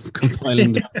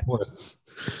compiling the reports.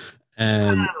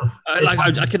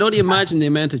 I can only imagine the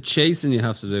amount of chasing you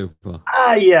have to do.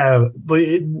 Yeah, but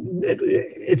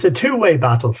it's a two-way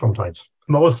battle sometimes.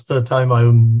 Most of the time,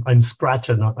 I'm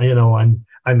scratching.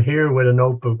 I'm here with a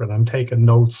notebook and I'm taking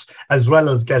notes, as well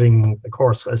as getting, of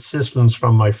course, assistance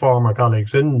from my former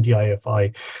colleagues in the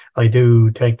IFI.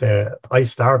 I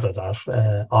started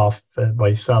that off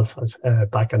myself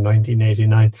back in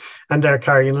 1989, and they're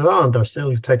carrying it on. They're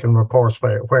still taking reports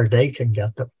where they can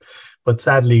get them. But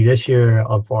sadly, this year,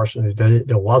 unfortunately,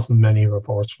 there wasn't many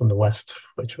reports from the West,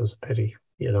 which was a pity,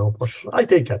 but I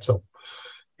did get some.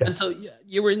 Yeah. And so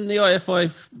you were in the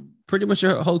IFI pretty much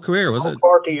your whole career, was it?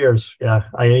 40 years, yeah.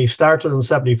 I started in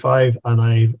 1975 and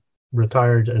I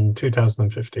retired in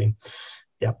 2015.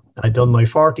 Yeah, I'd done my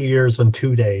 40 years in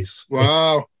 2 days.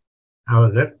 Wow. How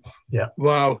was it? Yeah.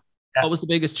 Wow. What was the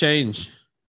biggest change?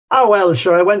 Oh, well,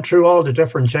 sure. I went through all the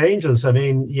different changes. I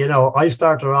mean, I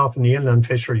started off in the Inland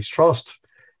Fisheries Trust.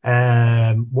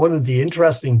 One of the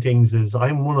interesting things is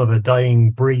I'm one of a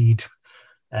dying breed.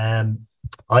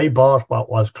 I bought what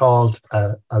was called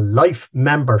a life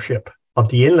membership of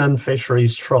the Inland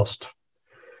Fisheries Trust,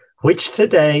 which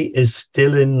today is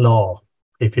still in law.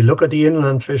 If you look at the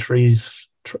Inland Fisheries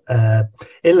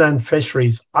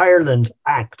Ireland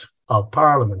Act of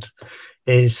Parliament,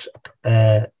 is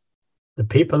the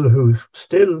people who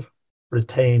still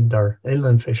retain their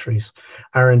inland fisheries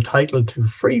are entitled to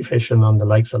free fishing on the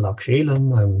likes of Lough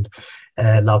Sheelin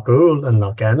and Lough Gould and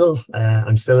Lough Ennell.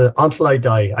 I'm still, until I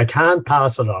die, I can't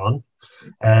pass it on.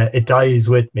 It dies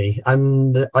with me.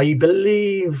 And I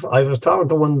believe I was talking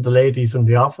to one of the ladies in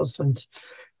the office, and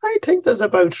I think there's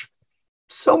about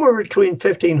somewhere between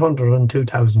 1,500 and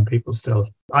 2,000 people still.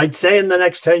 I'd say in the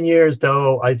next 10 years,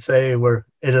 though,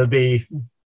 it'll be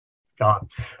gone.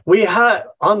 We had,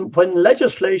 when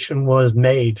legislation was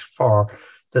made for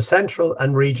the Central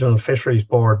and Regional Fisheries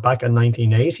Board back in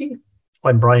 1980,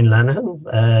 when Brian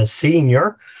Lenihan,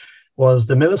 Senior, was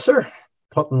the minister,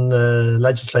 putting the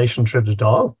legislation through the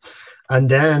Dáil. And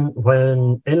then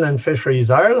when Inland Fisheries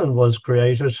Ireland was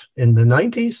created in the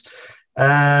 90s,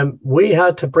 we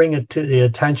had to bring it to the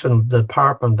attention of the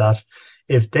department that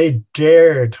if they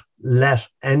dared let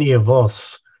any of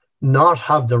us not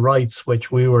have the rights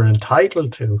which we were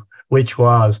entitled to, which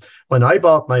was, when I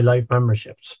bought my life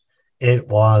memberships, it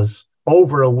was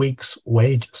over a week's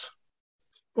wages.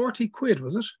 40 quid,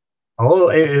 was it? Oh,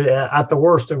 at the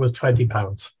worst, it was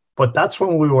 £20. But that's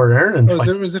when we were earning.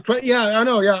 Yeah, I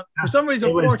know, yeah. For some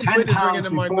reason, 40 quid is ringing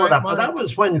in my mind. But that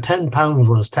was when £10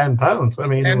 was £10. I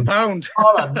mean, £10.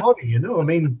 All that money, I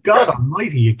mean, God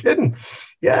almighty, you kidding?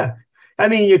 Yeah. I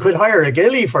mean, you could hire a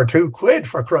ghillie for 2 quid,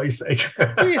 for Christ's sake.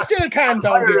 You still can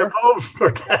down here.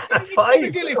 For 5. A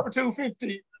ghillie for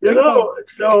 2.50.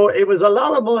 So it was a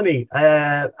lot of money.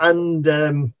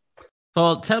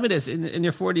 Paul, tell me this. In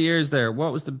your 40 years there,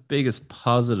 what was the biggest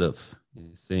positive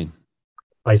you've seen?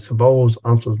 I suppose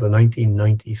until the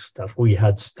 1990s that we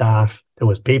had staff. There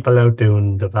was people out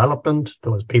doing development,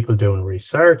 there was people doing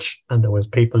research, and there was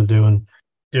people doing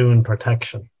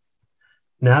protection.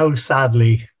 Now,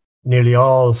 sadly, nearly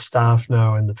all staff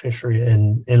now in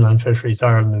Inland Fisheries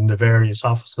Ireland, in the various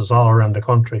offices all around the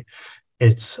country,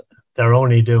 they're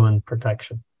only doing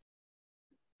protection,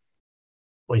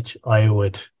 which I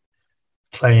would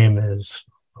claim is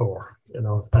poor.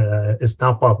 It's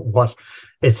not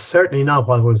it's certainly not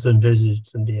what was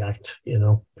envisaged in the Act,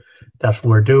 that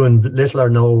we're doing little or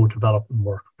no development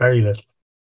work, very little.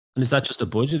 And is that just a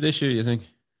budget issue, you think?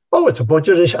 Oh, it's a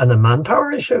budget issue and a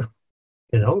manpower issue.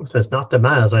 There's not the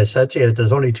man, as I said to you,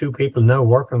 there's only 2 people now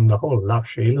working the whole Lough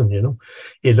Sheelin,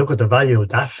 You look at the value of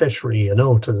that fishery,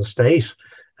 to the state,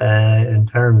 in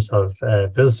terms of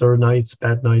visitor nights,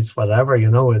 bed nights, whatever,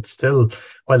 it's still,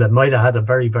 well, it might have had a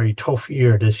very, very tough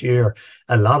year this year.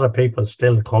 A lot of people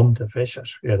still come to fish it,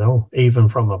 even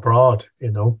from abroad,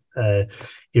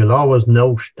 You'll always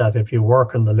note that if you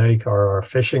work in the lake or are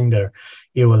fishing there,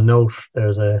 you will note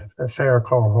there's a fair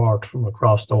cohort from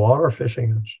across the water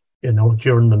fishing it,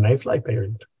 during the mayfly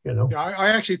period, Yeah, I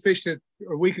actually fished it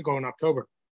a week ago in October.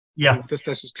 Yeah. This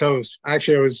place was closed.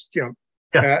 Actually, it was,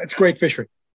 it's great fishery.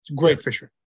 It's a great fishery,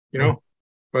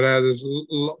 But there's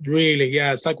really,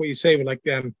 it's like what you say, like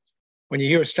when you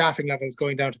hear staffing levels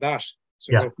going down to that.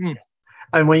 So,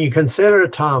 And when you consider,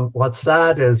 Tom, what's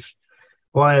sad is,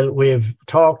 while we've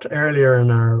talked earlier in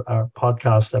our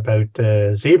podcast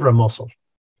about zebra mussel,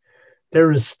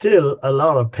 there is still a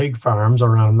lot of pig farms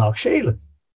around Lough Sheelin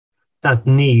that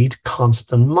need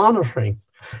constant monitoring.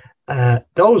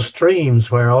 Those streams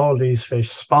where all these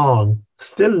fish spawn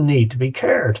still need to be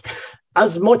cared.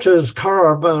 As much as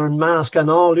Carver and Mask and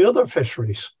all the other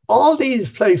fisheries, all these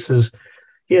places,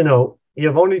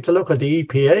 you've only to look at the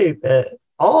EPA.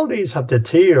 All these have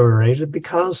deteriorated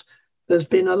because there's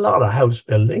been a lot of house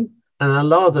building and a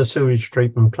lot of the sewage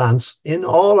treatment plants in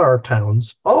all our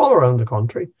towns, all around the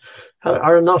country,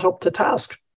 are not up to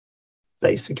task.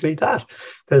 Basically that.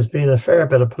 There's been a fair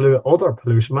bit of other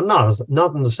pollution, but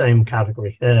not in the same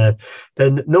category. The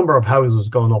number of houses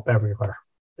going up everywhere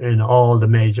in all the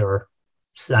major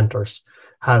centres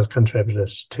has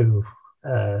contributed to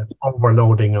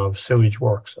overloading of sewage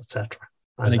works, etc.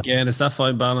 And again, it's that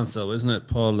fine balance, though, isn't it,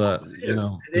 Paul? That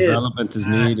development is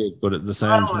needed, but at the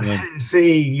same time,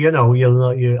 see,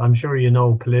 I'm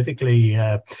sure politically,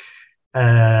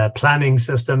 planning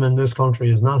system in this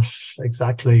country is not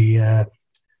exactly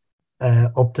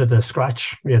up to the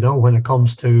scratch. When it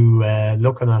comes to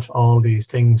looking at all these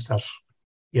things that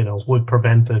would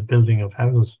prevent the building of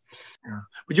houses. Yeah.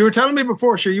 But you were telling me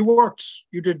before, sure,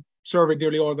 you did survey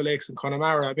nearly all the lakes in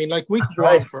Connemara. I mean, like we could go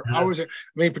on for hours. I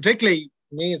mean, particularly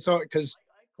me and so because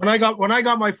when I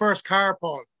got my first car,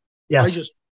 Paul, I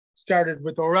just started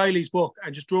with O'Reilly's book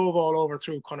and just drove all over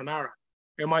through Connemara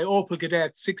in my Opel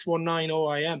Kadett 619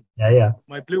 OIM. Yeah.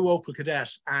 My blue Opel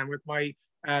Kadett, and with my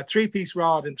 3-piece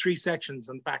rod in 3 sections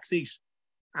on the back seat,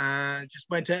 and just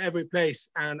went to every place.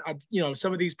 And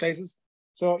some of these places.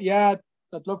 So yeah,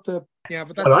 I'd love to. Yeah,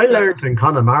 but what I learned in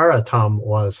Connemara, Tom,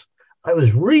 was I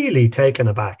was really taken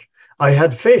aback. I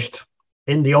had fished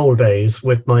in the old days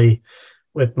with my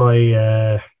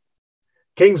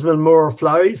Kingsman Moor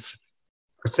flies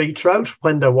for sea trout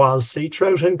when there was sea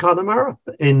trout in Connemara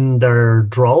in their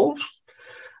droves,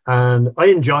 and I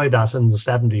enjoyed that in the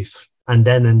 70s. And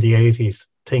then in the 80s,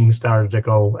 things started to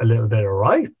go a little bit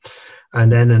awry,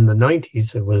 and then in the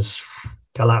 90s it was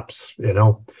collapse.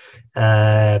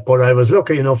 But I was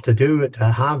lucky enough to do it,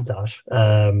 to have that,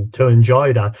 to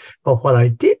enjoy that. But what I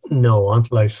didn't know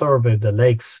until I surveyed the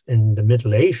lakes in the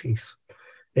middle 80s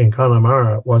in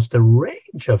Connemara was the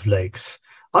range of lakes.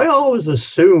 I always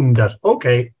assumed that,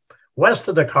 okay, west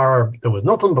of the Corrib, there was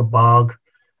nothing but bog,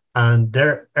 and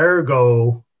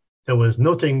ergo, there was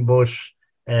nothing but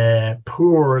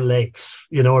poor lakes.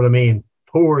 You know what I mean?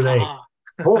 Poor lakes.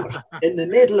 But in the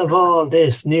middle of all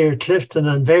this, near Clifton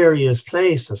and various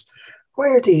places,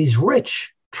 were these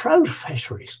rich trout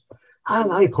fisheries,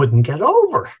 and I couldn't get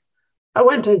over. I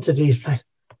went into these places.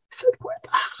 I said,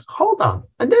 hold on.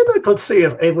 And then I could see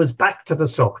it was back to the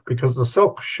Suck, because the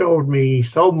Suck showed me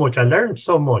so much. I learned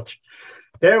so much.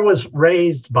 There was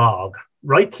raised bog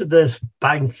right to the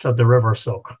banks of the River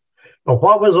Suck. But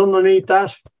what was underneath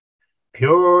that?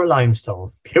 Pure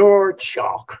limestone, pure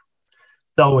chalk.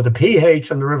 So the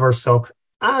pH in the River Suck,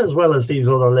 as well as these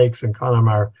other lakes in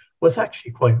Connemara, was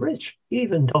actually quite rich,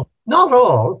 even though not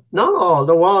all.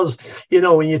 There was,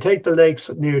 when you take the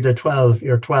lakes near the 12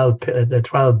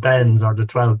 bends or the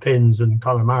 12 pins in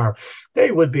Connemara, they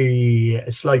would be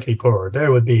slightly poorer.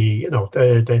 There would be,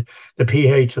 the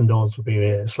pH in those would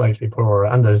be slightly poorer,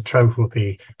 and the trout would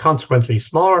be consequently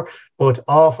smaller, but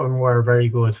often were very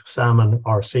good salmon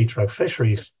or sea trout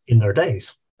fisheries in their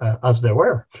days, as they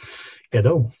were.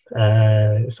 So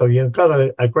you've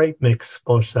got a great mix,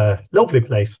 but lovely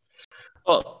place.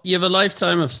 Well, you have a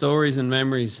lifetime of stories and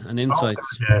memories and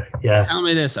insights. Yeah. Tell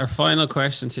me this, our final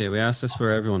question to you. We ask this for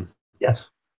everyone. Yes.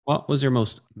 What was your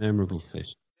most memorable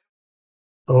fish?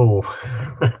 Oh.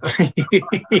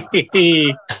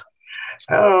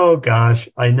 Oh, gosh.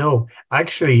 I know.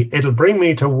 Actually, it'll bring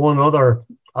me to one other.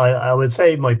 I would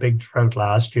say my big trout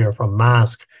last year from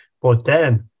Mask. But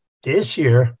then this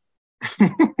year,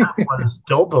 that was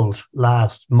doubled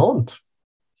last month.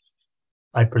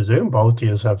 I presume both of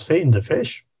you have seen the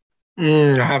fish. I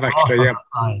have actually, yeah.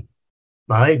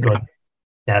 My God.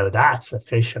 Now that's a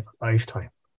fish of a lifetime.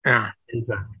 Yeah. It's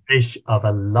a fish of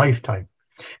a lifetime.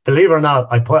 Believe it or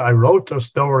not, I wrote a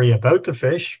story about the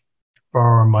fish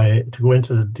to go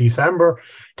into December,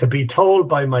 to be told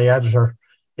by my editor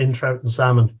in Trout and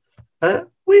Salmon.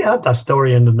 We had that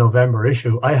story in the November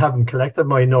issue. I haven't collected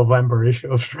my November issue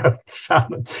of Trout and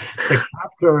Salmon. The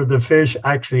captor of the fish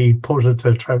actually put it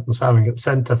to Trout and Salmon,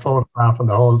 sent a photograph and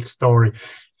the whole story.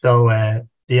 So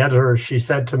the editor, she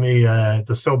said to me,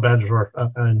 the sub-editor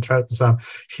in Trout and Salmon,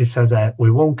 she said,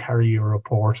 we won't carry your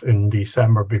report in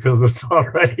December because it's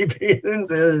already been in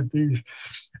the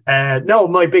no,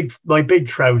 my big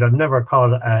trout. I've never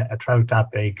caught a trout that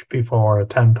big before, a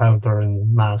 10-pounder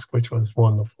in Mask, which was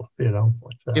wonderful.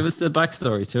 But, give us the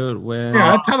backstory to it.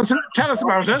 Yeah, tell us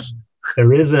about it.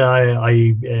 There is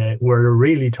we're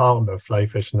really talking about fly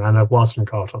fishing, and it wasn't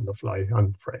caught on the fly,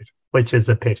 I'm afraid, which is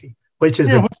a pity.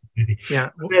 Yeah.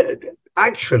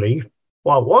 Actually,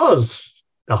 what was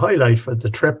the highlight for the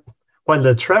trip? Well,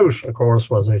 the trout, of course,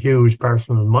 was a huge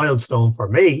personal milestone for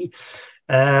me.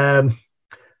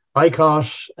 I caught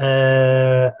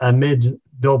a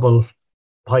mid-double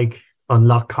pike on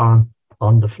Loch Carn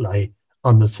on the fly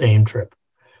on the same trip.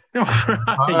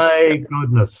 My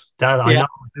goodness. I know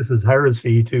this is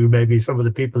heresy to maybe some of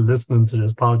the people listening to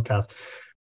this podcast.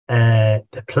 To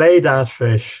play that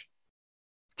fish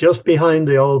just behind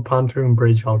the old Pontoon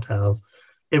Bridge Hotel,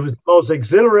 it was the most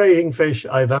exhilarating fish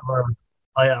I've ever...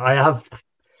 I have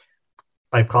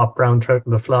I've caught brown trout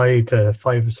in the fly to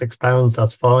 5 or 6 pounds.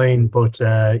 That's fine. But,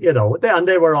 you know,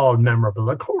 they were all memorable.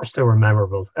 Of course they were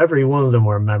memorable. Every one of them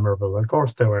were memorable. Of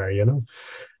course they were, you know.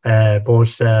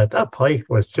 But that pike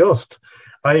was just,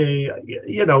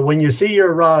 you know, when you see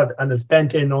your rod and it's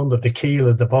bent in under the keel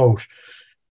of the boat,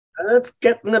 it's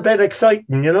getting a bit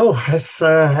exciting, you know.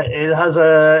 It has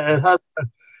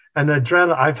an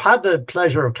adrenaline. I've had the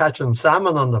pleasure of catching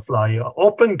salmon on the fly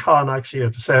up in Con, actually,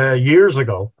 years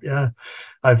ago. Yeah,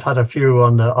 I've had a few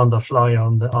on the fly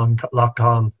on Loch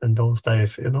Con in those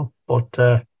days, you know.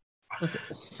 But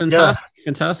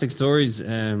fantastic stories,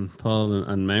 Paul,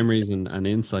 and memories and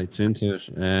insights into it.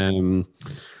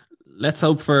 Let's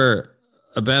hope for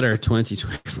a better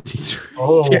 2023.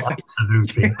 Oh, yeah.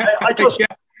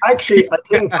 Absolutely. I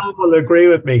think Paul will agree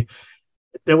with me.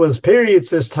 There was periods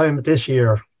this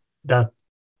year that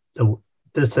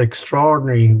this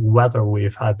extraordinary weather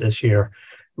we've had this year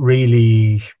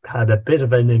really had a bit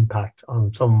of an impact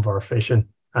on some of our fishing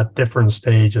at different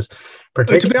stages. To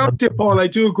be honest, Paul, I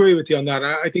do agree with you on that.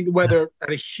 I think the weather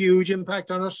had a huge impact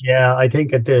on us. Yeah, I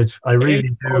think it did. I really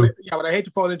do. But I hate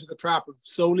to fall into the trap of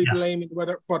solely blaming the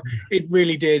weather, but it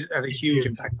really did have a huge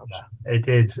impact on us. It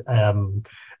did.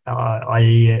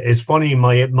 It's funny,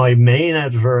 my main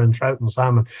editor in Trout and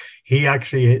Salmon, he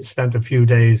actually spent a few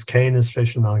days canis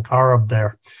fishing on Corrib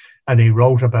there, and he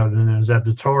wrote about it in his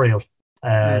editorial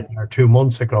 2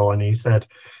 months ago, and he said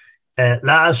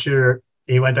last year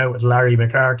he went out with Larry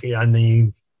McCarthy and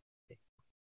he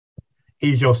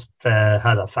just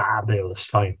had a fabulous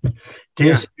time.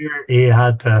 This year he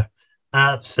had to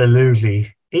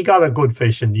he got a good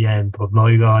fish in the end, but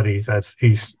my God, he said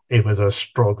it was a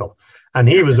struggle. And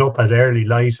he was up at early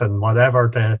light and whatever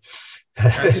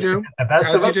as you do. The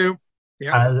best as of you it, do.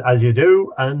 Yeah. As you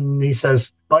do. And he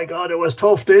says, by God, it was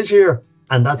tough this year.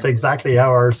 And that's exactly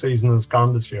how our season has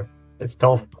gone this year. It's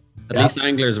tough. At least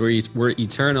anglers were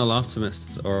eternal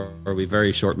optimists, or are we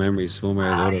very short memories one way or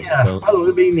the other? Yeah. So. Well,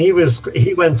 I mean, he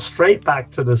went straight back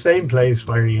to the same place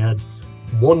where he had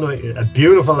won a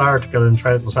beautiful article in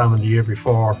Trout and Salmon the year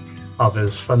before of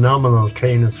his phenomenal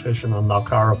canis fishing on Loch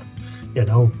Corrib. You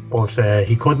know, but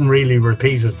he couldn't really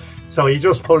repeat it. So he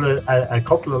just put a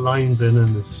couple of lines in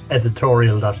his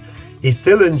editorial that he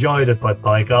still enjoyed it, but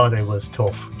by God, it was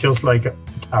tough. Just like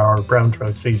our brown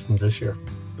trout season this year.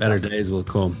 Better days will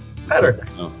come. Better days.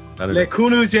 Le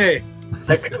Coulouze.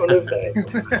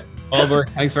 Paul Burke,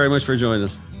 thanks very much for joining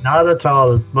us. Not at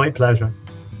all. My pleasure.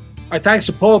 Our thanks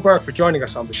to Paul Burke for joining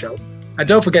us on the show. And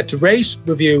don't forget to rate,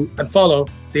 review, and follow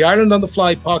the Ireland on the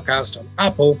Fly podcast on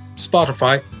Apple,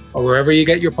 Spotify, or wherever you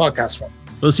get your podcasts from.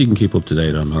 Plus, you can keep up to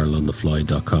date on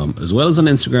IrelandOnTheFly.com, as well as on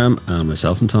Instagram, and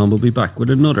myself and Tom will be back with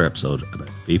another episode about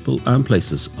the people and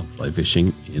places of fly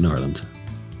fishing in Ireland.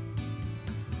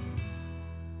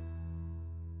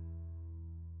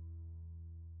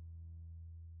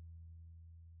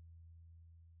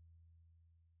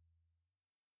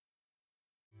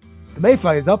 The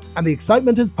mayfly is up and the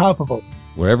excitement is palpable.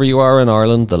 Wherever you are in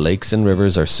Ireland, the lakes and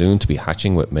rivers are soon to be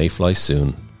hatching with mayfly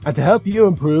soon. And to help you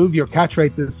improve your catch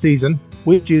rate this season,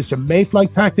 we've used a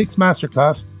Mayfly Tactics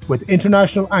Masterclass with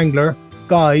international angler,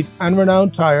 guide and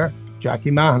renowned tyer,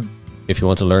 Jackie Mahan. If you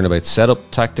want to learn about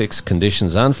setup, tactics,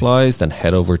 conditions and flies, then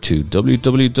head over to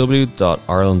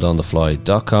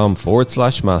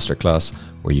www.irelandonthefly.com/masterclass,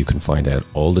 where you can find out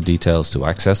all the details to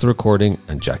access the recording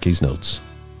and Jackie's notes.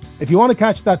 If you want to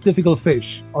catch that difficult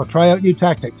fish or try out new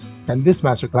tactics, then this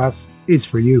masterclass is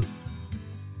for you.